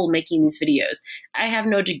 15 years old making these videos. I have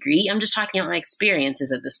no degree. I'm just talking about my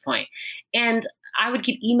experiences at this point. And I would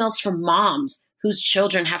get emails from moms whose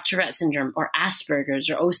children have Tourette syndrome or Asperger's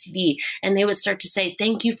or OCD. And they would start to say,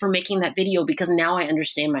 thank you for making that video because now I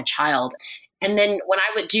understand my child. And then when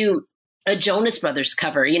I would do a Jonas Brothers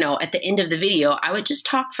cover, at the end of the video, I would just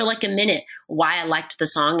talk for like a minute why I liked the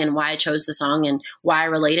song and why I chose the song and why I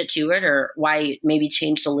related to it, or why I maybe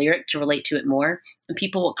changed the lyric to relate to it more. And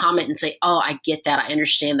people will comment and say, oh, I get that. I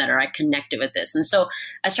understand that. Or I connected with this. And so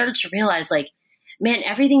I started to realize, like, man,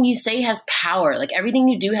 everything you say has power. Like, everything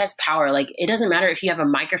you do has power. Like, it doesn't matter if you have a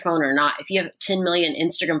microphone or not. If you have 10 million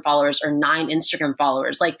Instagram followers or 9 Instagram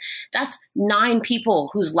followers, like, that's 9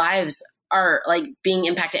 people whose lives are like being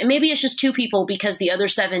impacted. And maybe it's just 2 people because the other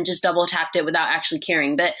 7 just double tapped it without actually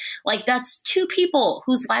caring. But like, that's 2 people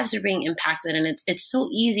whose lives are being impacted. And it's so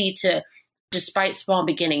easy to, despite small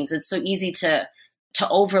beginnings, it's so easy to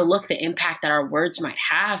overlook the impact that our words might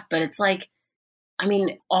have. But it's like,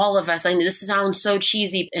 all of us, this sounds so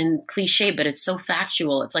cheesy and cliche, but it's so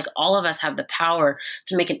factual. It's like all of us have the power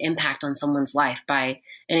to make an impact on someone's life by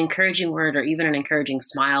an encouraging word or even an encouraging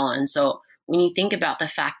smile. And so when you think about the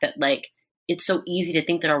fact that, like, it's so easy to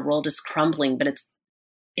think that our world is crumbling, but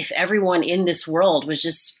if everyone in this world was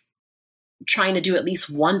just trying to do at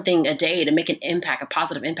least one thing a day to make an impact, a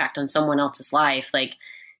positive impact on someone else's life, like,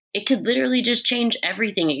 it could literally just change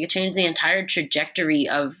everything. It could change the entire trajectory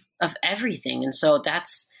of everything. And so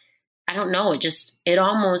that's, I don't know, it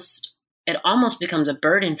almost becomes a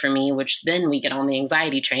burden for me, which then we get on the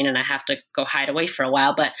anxiety train and I have to go hide away for a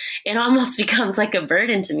while. But it almost becomes like a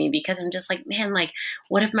burden to me because I'm just like, man, like,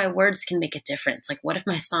 what if my words can make a difference? Like, what if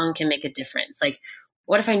my song can make a difference? Like,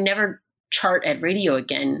 what if I never chart at radio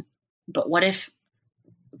again? But what if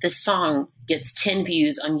this song gets 10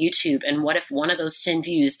 views on YouTube? And what if one of those 10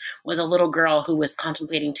 views was a little girl who was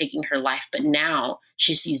contemplating taking her life, but now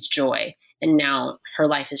she sees joy and now her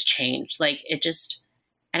life has changed? Like, it just,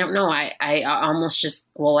 I don't know. I almost just,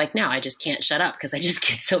 now I just can't shut up because I just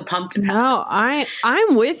get so pumped about it. No,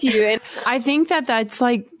 I'm with you. And I think that that's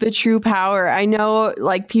like the true power. I know,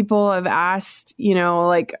 like, people have asked,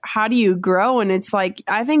 like, how do you grow? And it's like,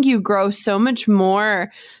 I think you grow so much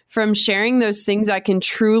more from sharing those things that can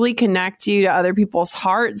truly connect you to other people's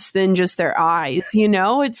hearts than just their eyes.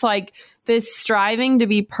 It's like this striving to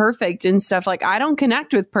be perfect and stuff, like I don't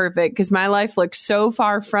connect with perfect because my life looks so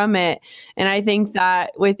far from it. And I think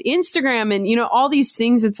that with Instagram and, all these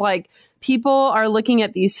things, it's like people are looking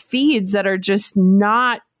at these feeds that are just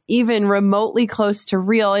not even remotely close to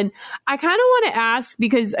real. And I kind of want to ask,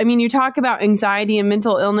 because you talk about anxiety and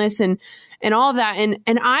mental illness and all of that.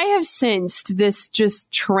 And I have sensed this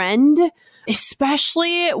just trend,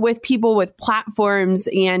 especially with people with platforms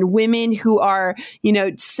and women who are,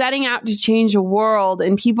 setting out to change the world,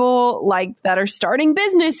 and people like that are starting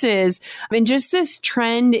businesses, and just this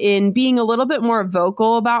trend in being a little bit more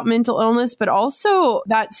vocal about mental illness, but also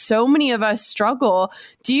that so many of us struggle.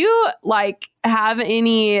 Do you have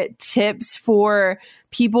any tips for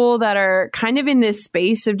people that are kind of in this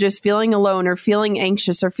space of just feeling alone or feeling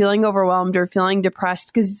anxious or feeling overwhelmed or feeling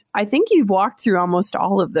depressed? Because I think you've walked through almost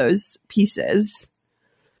all of those pieces.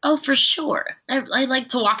 Oh, for sure. I like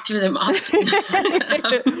to walk through them often.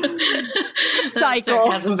 Cycle.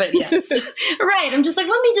 Sarcasm, but yes. Right. I'm just like,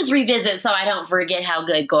 let me just revisit so I don't forget how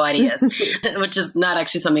good God is, which is not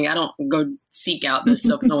actually something I don't go seek out this.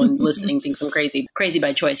 So no one listening thinks I'm crazy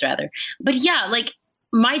by choice rather. But yeah,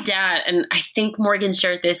 my dad, and I think Morgan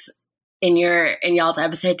shared this in y'all's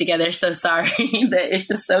episode together. So sorry, but it's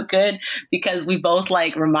just so good because we both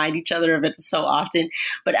remind each other of it so often.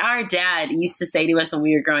 But our dad used to say to us when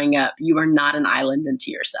we were growing up, "You are not an island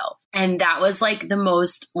unto yourself." And that was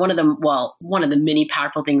one of the many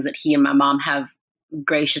powerful things that he and my mom have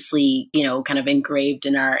graciously, kind of engraved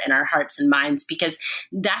in our hearts and minds, because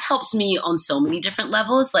that helps me on so many different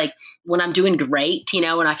levels. Like when I'm doing great, and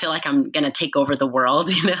I feel like I'm going to take over the world,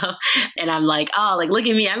 and I'm like, oh, look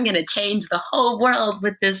at me, I'm going to change the whole world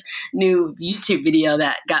with this new YouTube video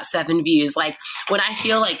that got 7 views. When I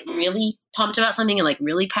feel really pumped about something and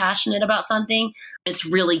really passionate about something, it's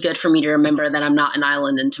really good for me to remember that I'm not an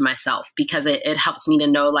island unto myself, because it helps me to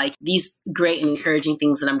know these great and encouraging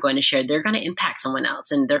things that I'm going to share, they're going to impact someone else,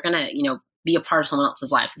 and they're going to, be a part of someone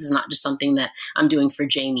else's life. This is not just something that I'm doing for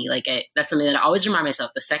Jamie. That's something that I always remind myself.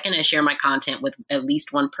 The second I share my content with at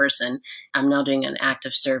least one person, I'm now doing an act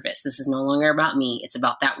of service. This is no longer about me. It's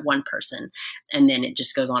about that one person. And then it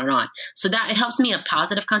just goes on and on. So that it helps me in a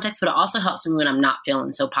positive context, but it also helps me when I'm not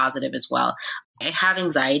feeling so positive as well. I have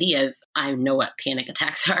anxiety. I know what panic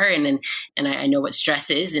attacks are, and I know what stress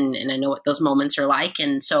is, and I know what those moments are like.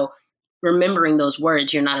 And so remembering those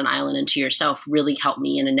words, "You're not an island unto yourself," really helped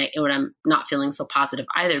me when I'm not feeling so positive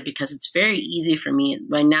either, because it's very easy for me.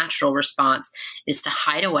 My natural response is to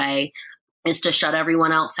hide away, is to shut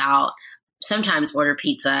everyone else out, sometimes order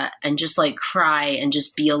pizza and just cry and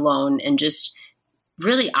just be alone and just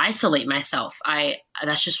really isolate myself.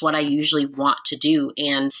 That's just what I usually want to do.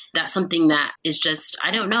 And that's something that is just,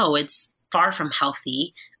 I don't know, it's far from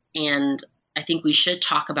healthy. And I think we should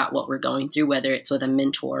talk about what we're going through, whether it's with a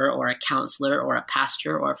mentor or a counselor or a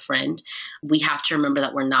pastor or a friend. We have to remember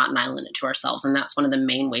that we're not an island to ourselves. And that's one of the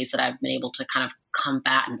main ways that I've been able to kind of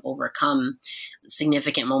combat and overcome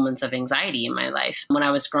significant moments of anxiety in my life. When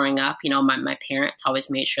I was growing up, my parents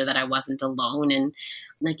always made sure that I wasn't alone. And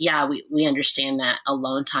we understand that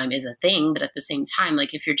alone time is a thing, but at the same time,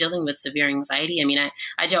 if you're dealing with severe anxiety,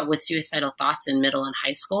 I dealt with suicidal thoughts in middle and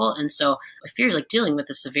high school. And so if you're dealing with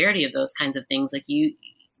the severity of those kinds of things,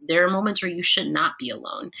 there are moments where you should not be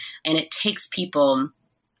alone. And it takes people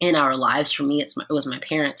in our lives. For me, it was my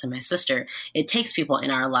parents and my sister. It takes people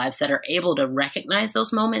in our lives that are able to recognize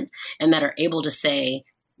those moments and that are able to say,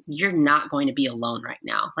 you're not going to be alone right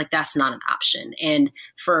now. That's not an option. And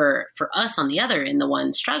for us on the other end, the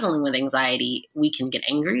ones struggling with anxiety, we can get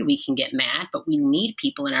angry, we can get mad, but we need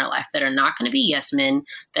people in our life that are not going to be yes men,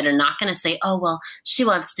 that are not going to say, oh, well, she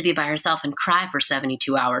wants to be by herself and cry for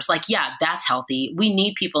 72 hours. That's healthy. We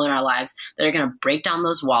need people in our lives that are going to break down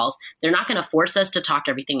those walls. They're not going to force us to talk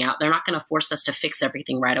everything out. They're not going to force us to fix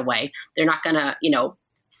everything right away. They're not going to,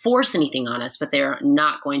 force anything on us, but they're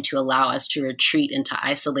not going to allow us to retreat into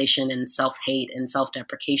isolation and self-hate and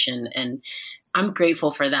self-deprecation. And I'm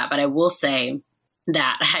grateful for that. But I will say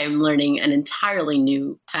that I'm learning an entirely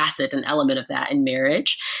new facet and element of that in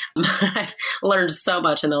marriage. I've learned so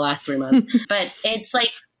much in the last 3 months, but it's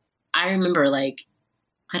I remember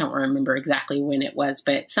I don't remember exactly when it was,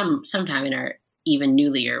 but sometime in our even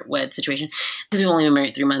newlier wed situation, because we've only been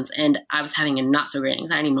married 3 months, and I was having a not so great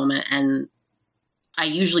anxiety moment, and I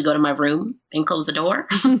usually go to my room and close the door,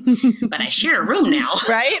 but I share a room now.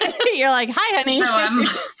 Right? You're like, hi, honey. So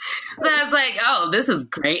I was like, oh, this is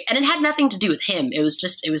great. And it had nothing to do with him. It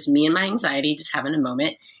was me and my anxiety just having a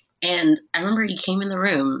moment. And I remember he came in the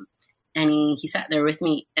room and he sat there with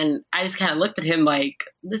me, and I just kind of looked at him like,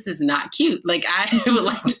 this is not cute. I would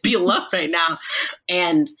like to be alone right now.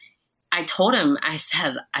 And I told him, I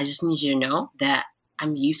said, I just need you to know that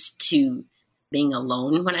I'm used to being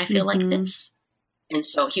alone when I feel like this. And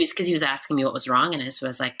so because he was asking me what was wrong. And I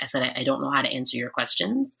said, I don't know how to answer your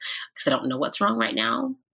questions because I don't know what's wrong right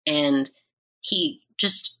now. And he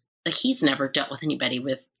just, like, he's never dealt with anybody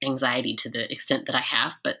with anxiety to the extent that I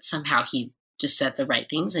have, but somehow he just said the right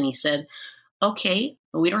things. And he said, okay,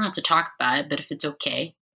 well, we don't have to talk about it, but if it's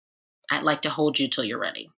okay, I'd like to hold you till you're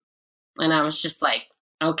ready. And I was just like,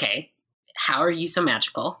 okay, how are you so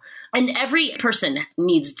magical? And every person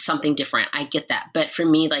needs something different. I get that. But for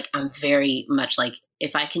me, like, I'm very much like,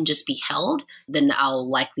 if I can just be held, then I'll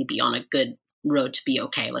likely be on a good road to be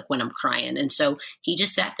okay, like when I'm crying. And so he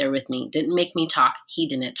just sat there with me, didn't make me talk. He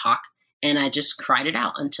didn't talk. And I just cried it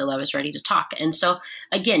out until I was ready to talk. And so,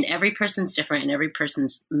 again, every person's different and every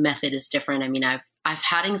person's method is different. I mean, I've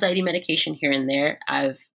had anxiety medication here and there.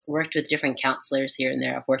 I've worked with different counselors here and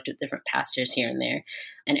there. I've worked with different pastors here and there.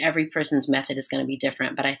 And every person's method is going to be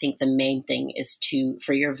different. But I think the main thing is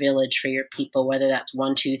for your village, for your people, whether that's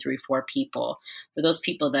 1, 2, 3, 4 people, for those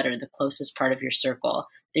people that are the closest part of your circle,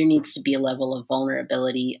 there needs to be a level of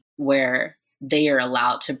vulnerability where they are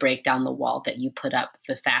allowed to break down the wall that you put up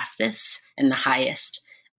the fastest and the highest.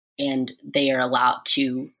 And they are allowed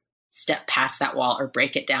to step past that wall or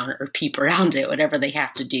break it down or peep around it, whatever they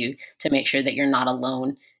have to do to make sure that you're not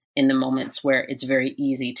alone in the moments where it's very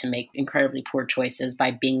easy to make incredibly poor choices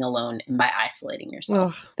by being alone and by isolating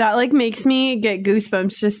yourself. Oh, that like makes me get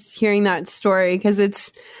goosebumps just hearing that story because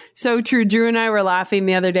it's so true. Drew and I were laughing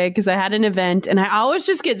the other day because I had an event and I always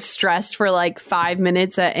just get stressed for like 5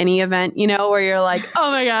 minutes at any event, you know, where you're like,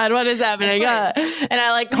 oh my God, what is happening? And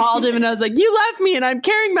I like called him and I was like, you left me and I'm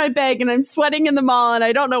carrying my bag and I'm sweating in the mall and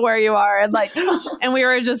I don't know where you are. And like, and we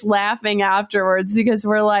were just laughing afterwards because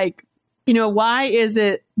we're like, you know, why is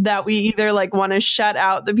it that we either like want to shut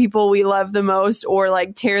out the people we love the most or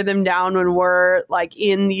like tear them down when we're like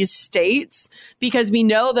in these states because we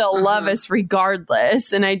know they'll love us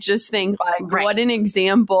regardless. And I just think like what an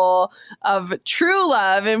example of true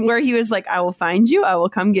love and where he was like, I will find you. I will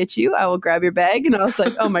come get you. I will grab your bag. And I was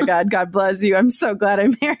like, oh my God, God bless you. I'm so glad I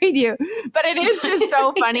married you. But it is just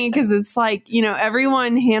so funny because it's like, you know,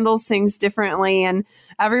 everyone handles things differently and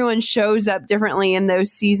everyone shows up differently in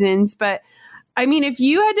those seasons. But I mean, if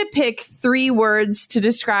you had to pick 3 words to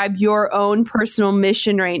describe your own personal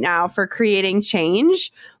mission right now for creating change,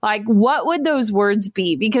 like what would those words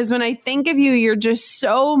be? Because when I think of you, you're just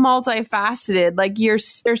so multifaceted. Like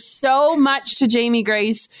there's so much to Jamie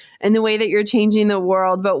Grace and the way that you're changing the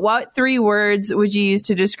world. But what 3 words would you use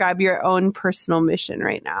to describe your own personal mission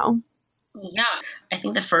right now? Yeah, I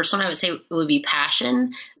think the first one I would say would be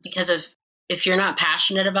passion, because if you're not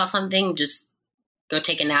passionate about something, just go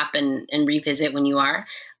take a nap and revisit when you are,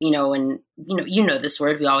 and you know this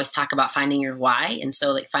word, we always talk about finding your why. And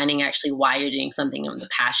so like finding actually why you're doing something and the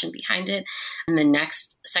passion behind it. And the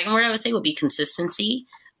second word I would say would be consistency.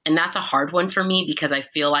 And that's a hard one for me because I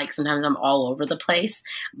feel like sometimes I'm all over the place,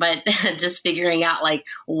 but just figuring out like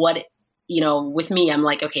what, with me, I'm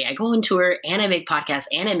like, okay, I go on tour and I make podcasts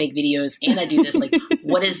and I make videos and I do this. Like,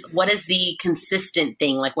 what is the consistent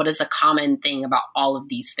thing? Like, what is the common thing about all of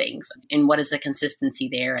these things? And what is the consistency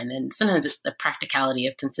there? And then sometimes the practicality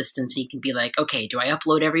of consistency can be like, okay, do I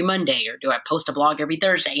upload every Monday or do I post a blog every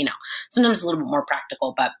Thursday? Sometimes it's a little bit more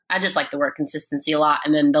practical, but I just like the word consistency a lot.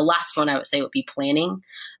 And then the last one I would say would be planning,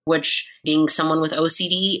 which being someone with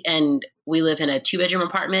OCD, and we live in a 2-bedroom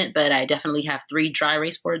apartment, but I definitely have 3 dry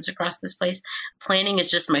erase boards across this place. Planning is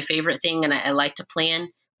just my favorite thing, and I like to plan,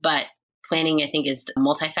 but planning I think is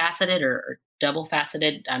multifaceted or double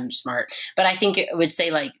faceted. I'm smart, but I think it would say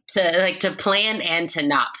to plan and to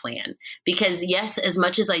not plan, because yes, as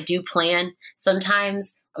much as I do plan,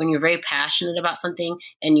 sometimes when you're very passionate about something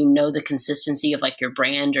and you know the consistency of like your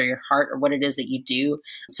brand or your heart or what it is that you do,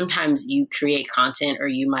 sometimes you create content or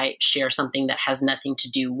you might share something that has nothing to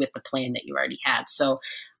do with the plan that you already had. So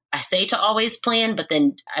I say to always plan, but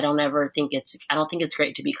then I don't think it's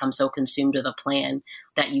great to become so consumed with a plan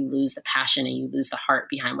that you lose the passion and you lose the heart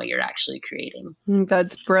behind what you're actually creating.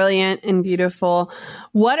 That's brilliant and beautiful.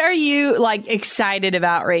 What are you like excited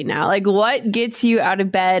about right now? Like what gets you out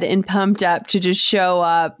of bed and pumped up to just show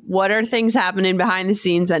up? What are things happening behind the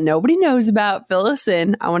scenes that nobody knows about? Fill us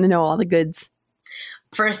in. I want to know all the goods.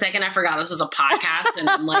 For a second, I forgot this was a podcast and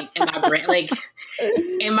I'm like,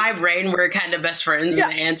 in my brain, we're kind of best friends. Yeah.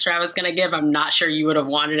 And the answer I was going to give, I'm not sure you would have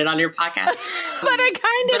wanted it on your podcast. But I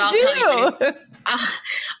kind of do.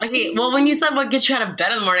 Okay. Well, when you said what gets you out of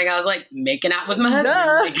bed in the morning, I was like making out with my husband.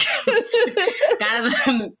 Like, kind of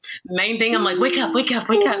the main thing. I'm like, wake up. I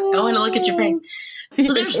want to look at your face.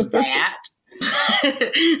 So there's that.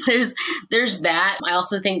 there's that. I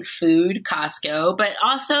also think food, Costco, but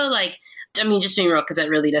also like, I mean, just being real, because that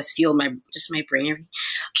really does fuel my brain.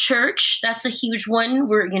 Church, that's a huge one.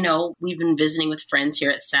 We've been visiting with friends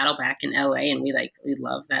here at Saddleback in LA, and we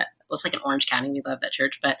love that. It's like in Orange County. We love that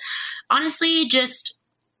church. But honestly,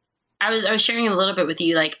 I was sharing a little bit with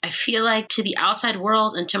you. Like, I feel like to the outside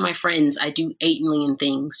world and to my friends, I do 8 million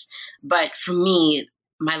things. But for me,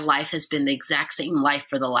 my life has been the exact same life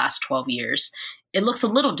for the last 12 years. It looks a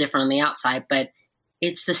little different on the outside, but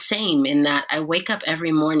it's the same in that I wake up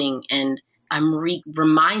every morning and I'm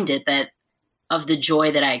reminded of the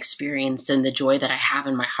joy that I experienced and the joy that I have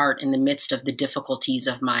in my heart in the midst of the difficulties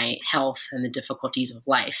of my health and the difficulties of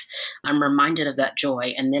life. I'm reminded of that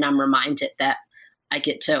joy. And then I'm reminded that I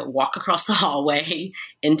get to walk across the hallway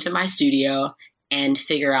into my studio and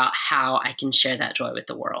figure out how I can share that joy with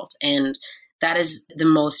the world. And that is the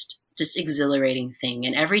most just exhilarating thing.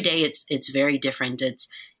 And every day it's very different. It's,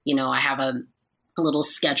 I have a little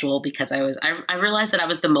schedule because I realized that I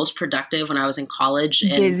was the most productive when I was in college.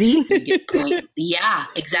 And busy. Yeah,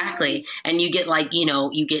 exactly. And you get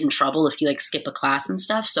you get in trouble if you skip a class and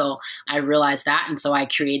stuff. So I realized that. And so I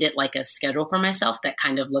created a schedule for myself that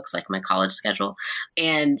kind of looks like my college schedule.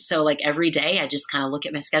 And so every day I just kind of look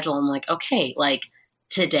at my schedule and I'm like, okay,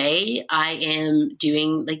 today I am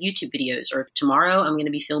doing YouTube videos, or tomorrow I'm going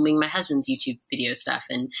to be filming my husband's YouTube video stuff.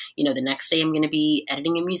 And, the next day I'm going to be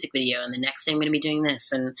editing a music video, and the next day I'm going to be doing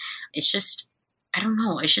this. And it's just, I don't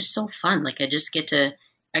know. It's just so fun. I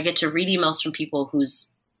get to read emails from people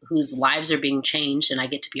whose lives are being changed, and I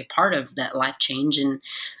get to be a part of that life change. And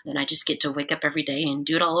then I just get to wake up every day and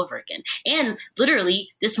do it all over again. And literally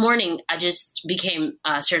this morning, I just became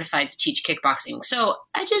certified to teach kickboxing. So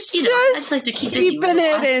I just like to keep keeping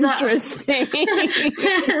it interesting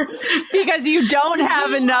because you don't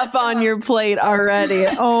have enough on your plate already.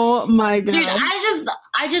 Oh my God. Dude,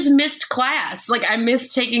 I just missed class. I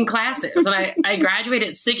missed taking classes, and I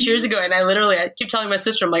graduated 6 years ago. And I keep telling my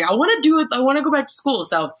sister, I'm like, I want to do it. I want to go back to school.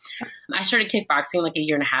 So I started kickboxing a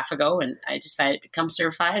year and a half ago, and I decided to become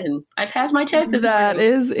certified, and I passed my test. That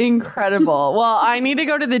is incredible. Well, I need to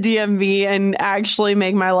go to the DMV and actually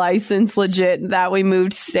make my license legit that we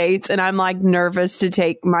moved states. And I'm nervous to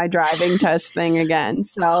take my driving test thing again.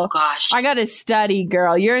 So oh, gosh, I got to study,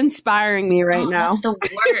 girl. You're inspiring me right now. That's the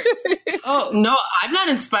worst. Oh, no, I'm not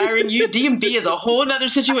inspiring you. DMV is a whole nother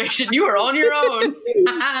situation. You are on your own.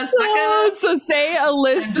 So say a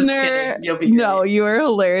listener. You'll be no, you are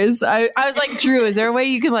hilarious. I was like, Drew, is there a way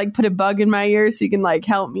you can put a bug in my ear so you can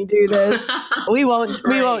help me do this? We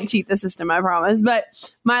won't cheat the system, I promise. But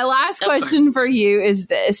my last question for you is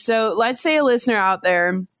this. So let's say a listener out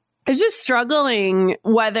there is just struggling,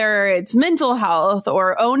 whether it's mental health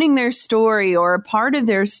or owning their story or a part of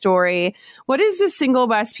their story. What is the single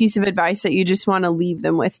best piece of advice that you just want to leave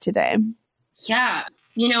them with today? Yeah.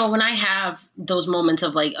 When I have those moments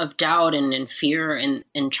of doubt and fear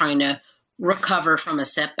and trying to recover from a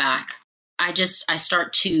setback, I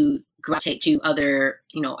start to gravitate to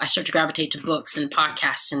I start to gravitate to books and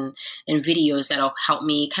podcasts and videos that'll help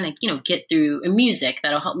me kind of, get through, and music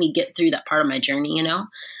that'll help me get through that part of my journey,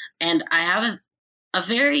 And I have a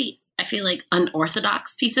very, I feel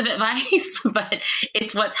unorthodox piece of advice, but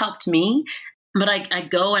it's what's helped me. But I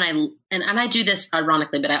go and I do this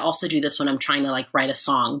ironically, but I also do this when I'm trying to write a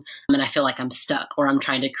song and I feel like I'm stuck, or I'm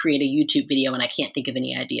trying to create a YouTube video and I can't think of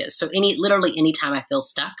any ideas. So literally anytime I feel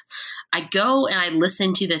stuck, I go and I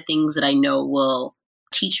listen to the things that I know will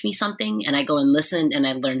teach me something, and I go and listen and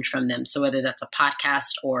I learn from them. So whether that's a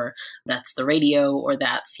podcast, or that's the radio, or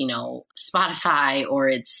that's, Spotify, or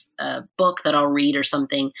it's a book that I'll read or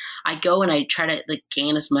something, I go and I try to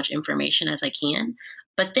gain as much information as I can.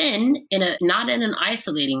 But then not in an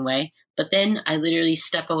isolating way, but then I literally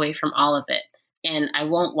step away from all of it, and I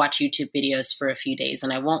won't watch YouTube videos for a few days,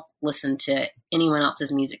 and I won't listen to anyone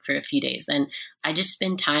else's music for a few days. And I just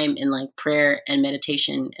spend time in prayer and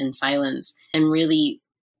meditation and silence, and really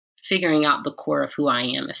figuring out the core of who I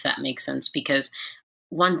am, if that makes sense. Because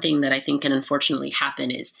one thing that I think can unfortunately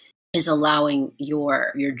happen is allowing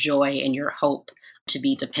your joy and your hope to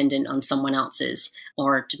be dependent on someone else's,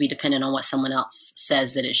 or to be dependent on what someone else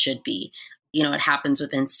says that it should be. It happens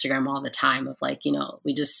with Instagram all the time of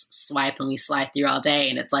we just swipe and we slide through all day,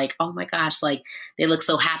 and it's oh my gosh, they look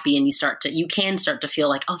so happy, and you can start to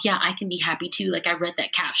feel oh yeah, I can be happy too. I read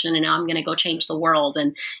that caption and now I'm going to go change the world.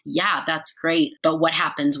 And yeah, that's great. But what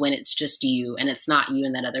happens when it's just you, and it's not you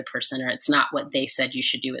and that other person, or it's not what they said you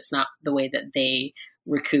should do? It's not the way that they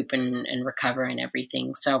recoup and recover and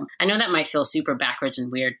everything. So I know that might feel super backwards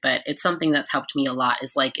and weird, but it's something that's helped me a lot.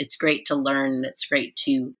 Is it's great to learn. It's great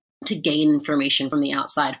to to gain information from the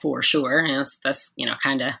outside for sure. And that's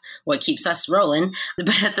kind of what keeps us rolling.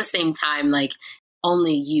 But at the same time, like,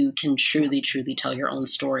 only you can truly, truly tell your own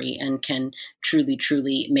story and can truly,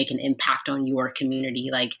 truly make an impact on your community.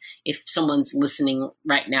 Like, if someone's listening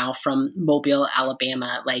right now from Mobile,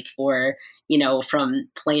 Alabama, like, or, from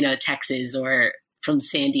Plano, Texas, or from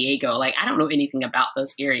San Diego, like, I don't know anything about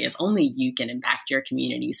those areas. Only you can impact your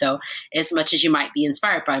community. So as much as you might be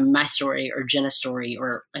inspired by my story or Jenna's story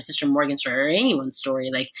or my sister Morgan's story or anyone's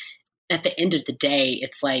story, like, at the end of the day,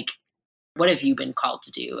 it's like, what have you been called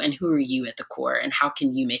to do? And who are you at the core? And how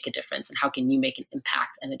can you make a difference? And how can you make an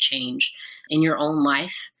impact and a change in your own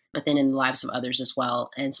life, but then in the lives of others as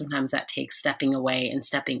well? And sometimes that takes stepping away and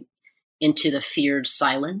stepping into the feared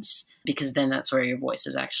silence, because then that's where your voice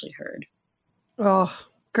is actually heard. Oh,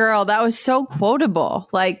 girl, that was so quotable.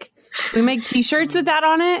 Like, we make t-shirts with that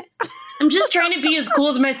on it. I'm just trying to be as cool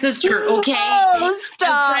as my sister, okay? Oh,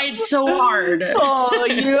 stop. I've tried so hard. Oh,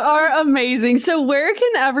 you are amazing. So where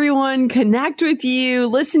can everyone connect with you,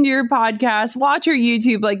 listen to your podcast, watch your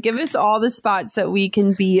YouTube? Like, give us all the spots that we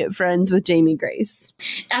can be friends with Jamie Grace.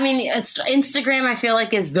 I mean, Instagram, I feel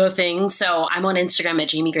like, is the thing. So I'm on Instagram at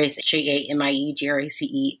Jamie Grace,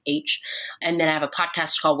 JamieGraceh. And then I have a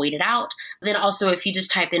podcast called Wait It Out. Then also, if you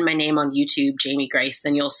just type in my name on YouTube, Jamie Grace,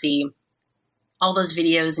 then you'll see all those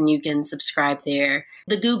videos and you can subscribe there.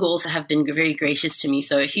 The Googles have been very gracious to me.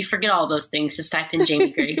 So if you forget all those things, just type in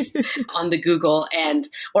Jamie Grace on the Google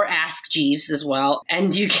or ask Jeeves as well.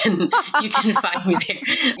 And you can find me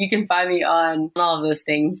there. You can find me on all of those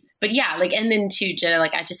things. But yeah, like, and then too, Jenna,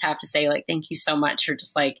 like, I just have to say, like, thank you so much for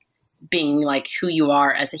just like being like who you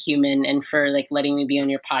are as a human and for like letting me be on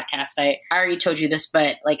your podcast. I already told you this,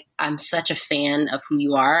 but like, I'm such a fan of who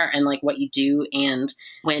you are and like what you do. And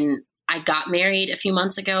when I got married a few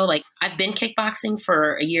months ago, like, I've been kickboxing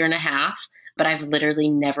for a year and a half, but I've literally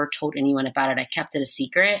never told anyone about it. I kept it a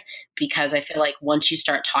secret because I feel like once you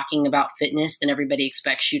start talking about fitness, then everybody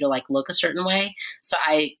expects you to like look a certain way. So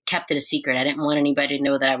I kept it a secret. I didn't want anybody to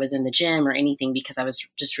know that I was in the gym or anything because I was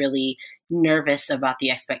just really nervous about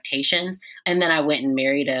the expectations. And then I went and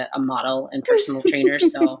married a model and personal trainer.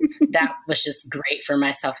 So that was just great for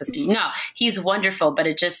my self-esteem. No, he's wonderful, but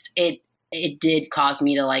it did cause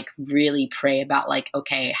me to like really pray about like,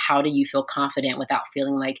 okay, how do you feel confident without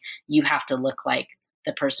feeling like you have to look like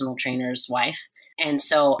the personal trainer's wife? And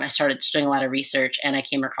so I started doing a lot of research and I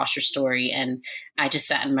came across your story and I just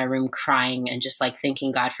sat in my room crying and just like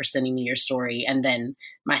thanking God for sending me your story. And then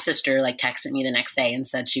my sister like texted me the next day and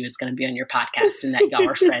said she was going to be on your podcast and that y'all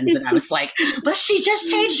were friends. And I was like, but she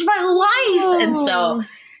just changed my life. Oh. And so,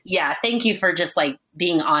 yeah, thank you for just like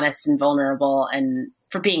being honest and vulnerable and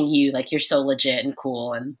for being you. Like, you're so legit and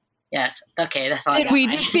cool. And yes. Okay. That's all. Did we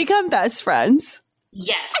just become best friends?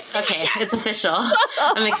 Yes. Okay. It's official.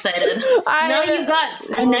 I'm excited. I know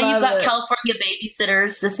you've got California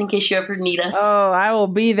babysitters just in case you ever need us. Oh, I will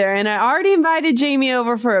be there. And I already invited Jamie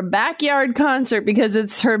over for a backyard concert because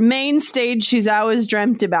it's her main stage she's always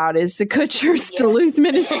dreamt about is the Kutcher's Duluth,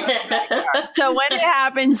 Minnesota. So when it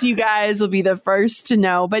happens, you guys will be the first to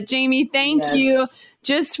know. But Jamie, thank you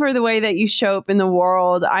just for the way that you show up in the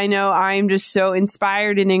world. I know I'm just so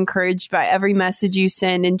inspired and encouraged by every message you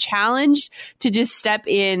send and challenged to just step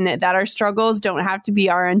in that our struggles don't have to be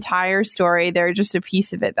our entire story. They're just a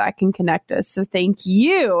piece of it that can connect us. So thank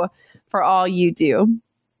you for all you do.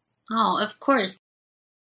 Oh, of course.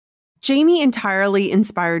 Jamie entirely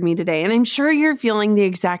inspired me today, and I'm sure you're feeling the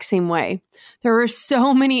exact same way. There were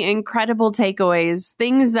so many incredible takeaways,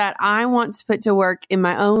 things that I want to put to work in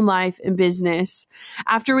my own life and business.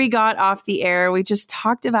 After we got off the air, we just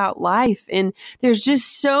talked about life, and there's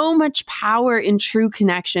just so much power in true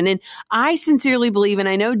connection. And I sincerely believe, and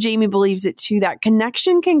I know Jamie believes it too, that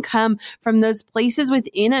connection can come from those places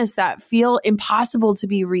within us that feel impossible to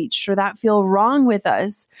be reached or that feel wrong with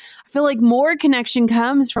us. I feel like more connection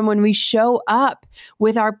comes from when we show up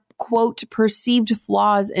with our quote, perceived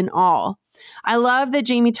flaws and all. I love that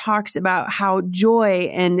Jamie talks about how joy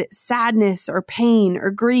and sadness or pain or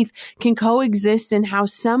grief can coexist and how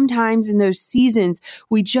sometimes in those seasons,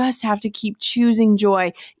 we just have to keep choosing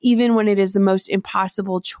joy, even when it is the most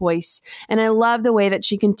impossible choice. And I love the way that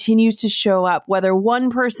she continues to show up, whether one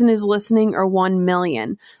person is listening or 1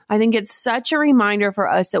 million. I think it's such a reminder for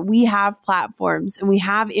us that we have platforms and we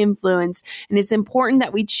have influence, and it's important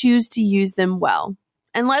that we choose to use them well.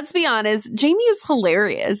 And let's be honest, Jamie is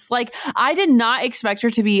hilarious. Like, I did not expect her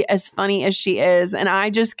to be as funny as she is. And I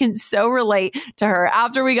just can so relate to her.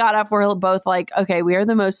 After we got off, we're both like, okay, we are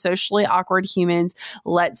the most socially awkward humans.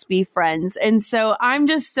 Let's be friends. And so I'm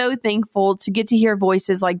just so thankful to get to hear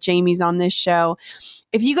voices like Jamie's on this show.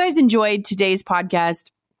 If you guys enjoyed today's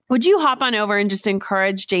podcast, would you hop on over and just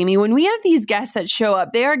encourage Jamie? When we have these guests that show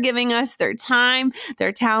up, they are giving us their time,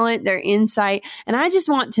 their talent, their insight, and I just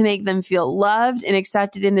want to make them feel loved and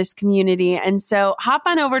accepted in this community. And so hop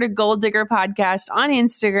on over to Gold Digger Podcast on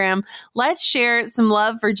Instagram. Let's share some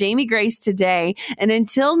love for Jamie Grace today. And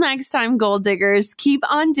until next time, Gold Diggers, keep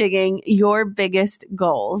on digging your biggest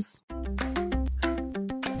goals.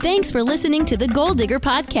 Thanks for listening to the Gold Digger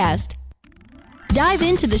Podcast. Dive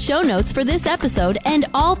into the show notes for this episode and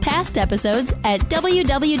all past episodes at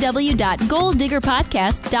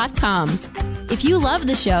www.golddiggerpodcast.com. If you love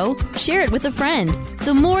the show, share it with a friend.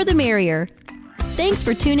 The more the merrier. Thanks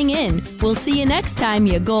for tuning in. We'll see you next time,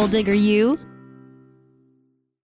 you gold digger you.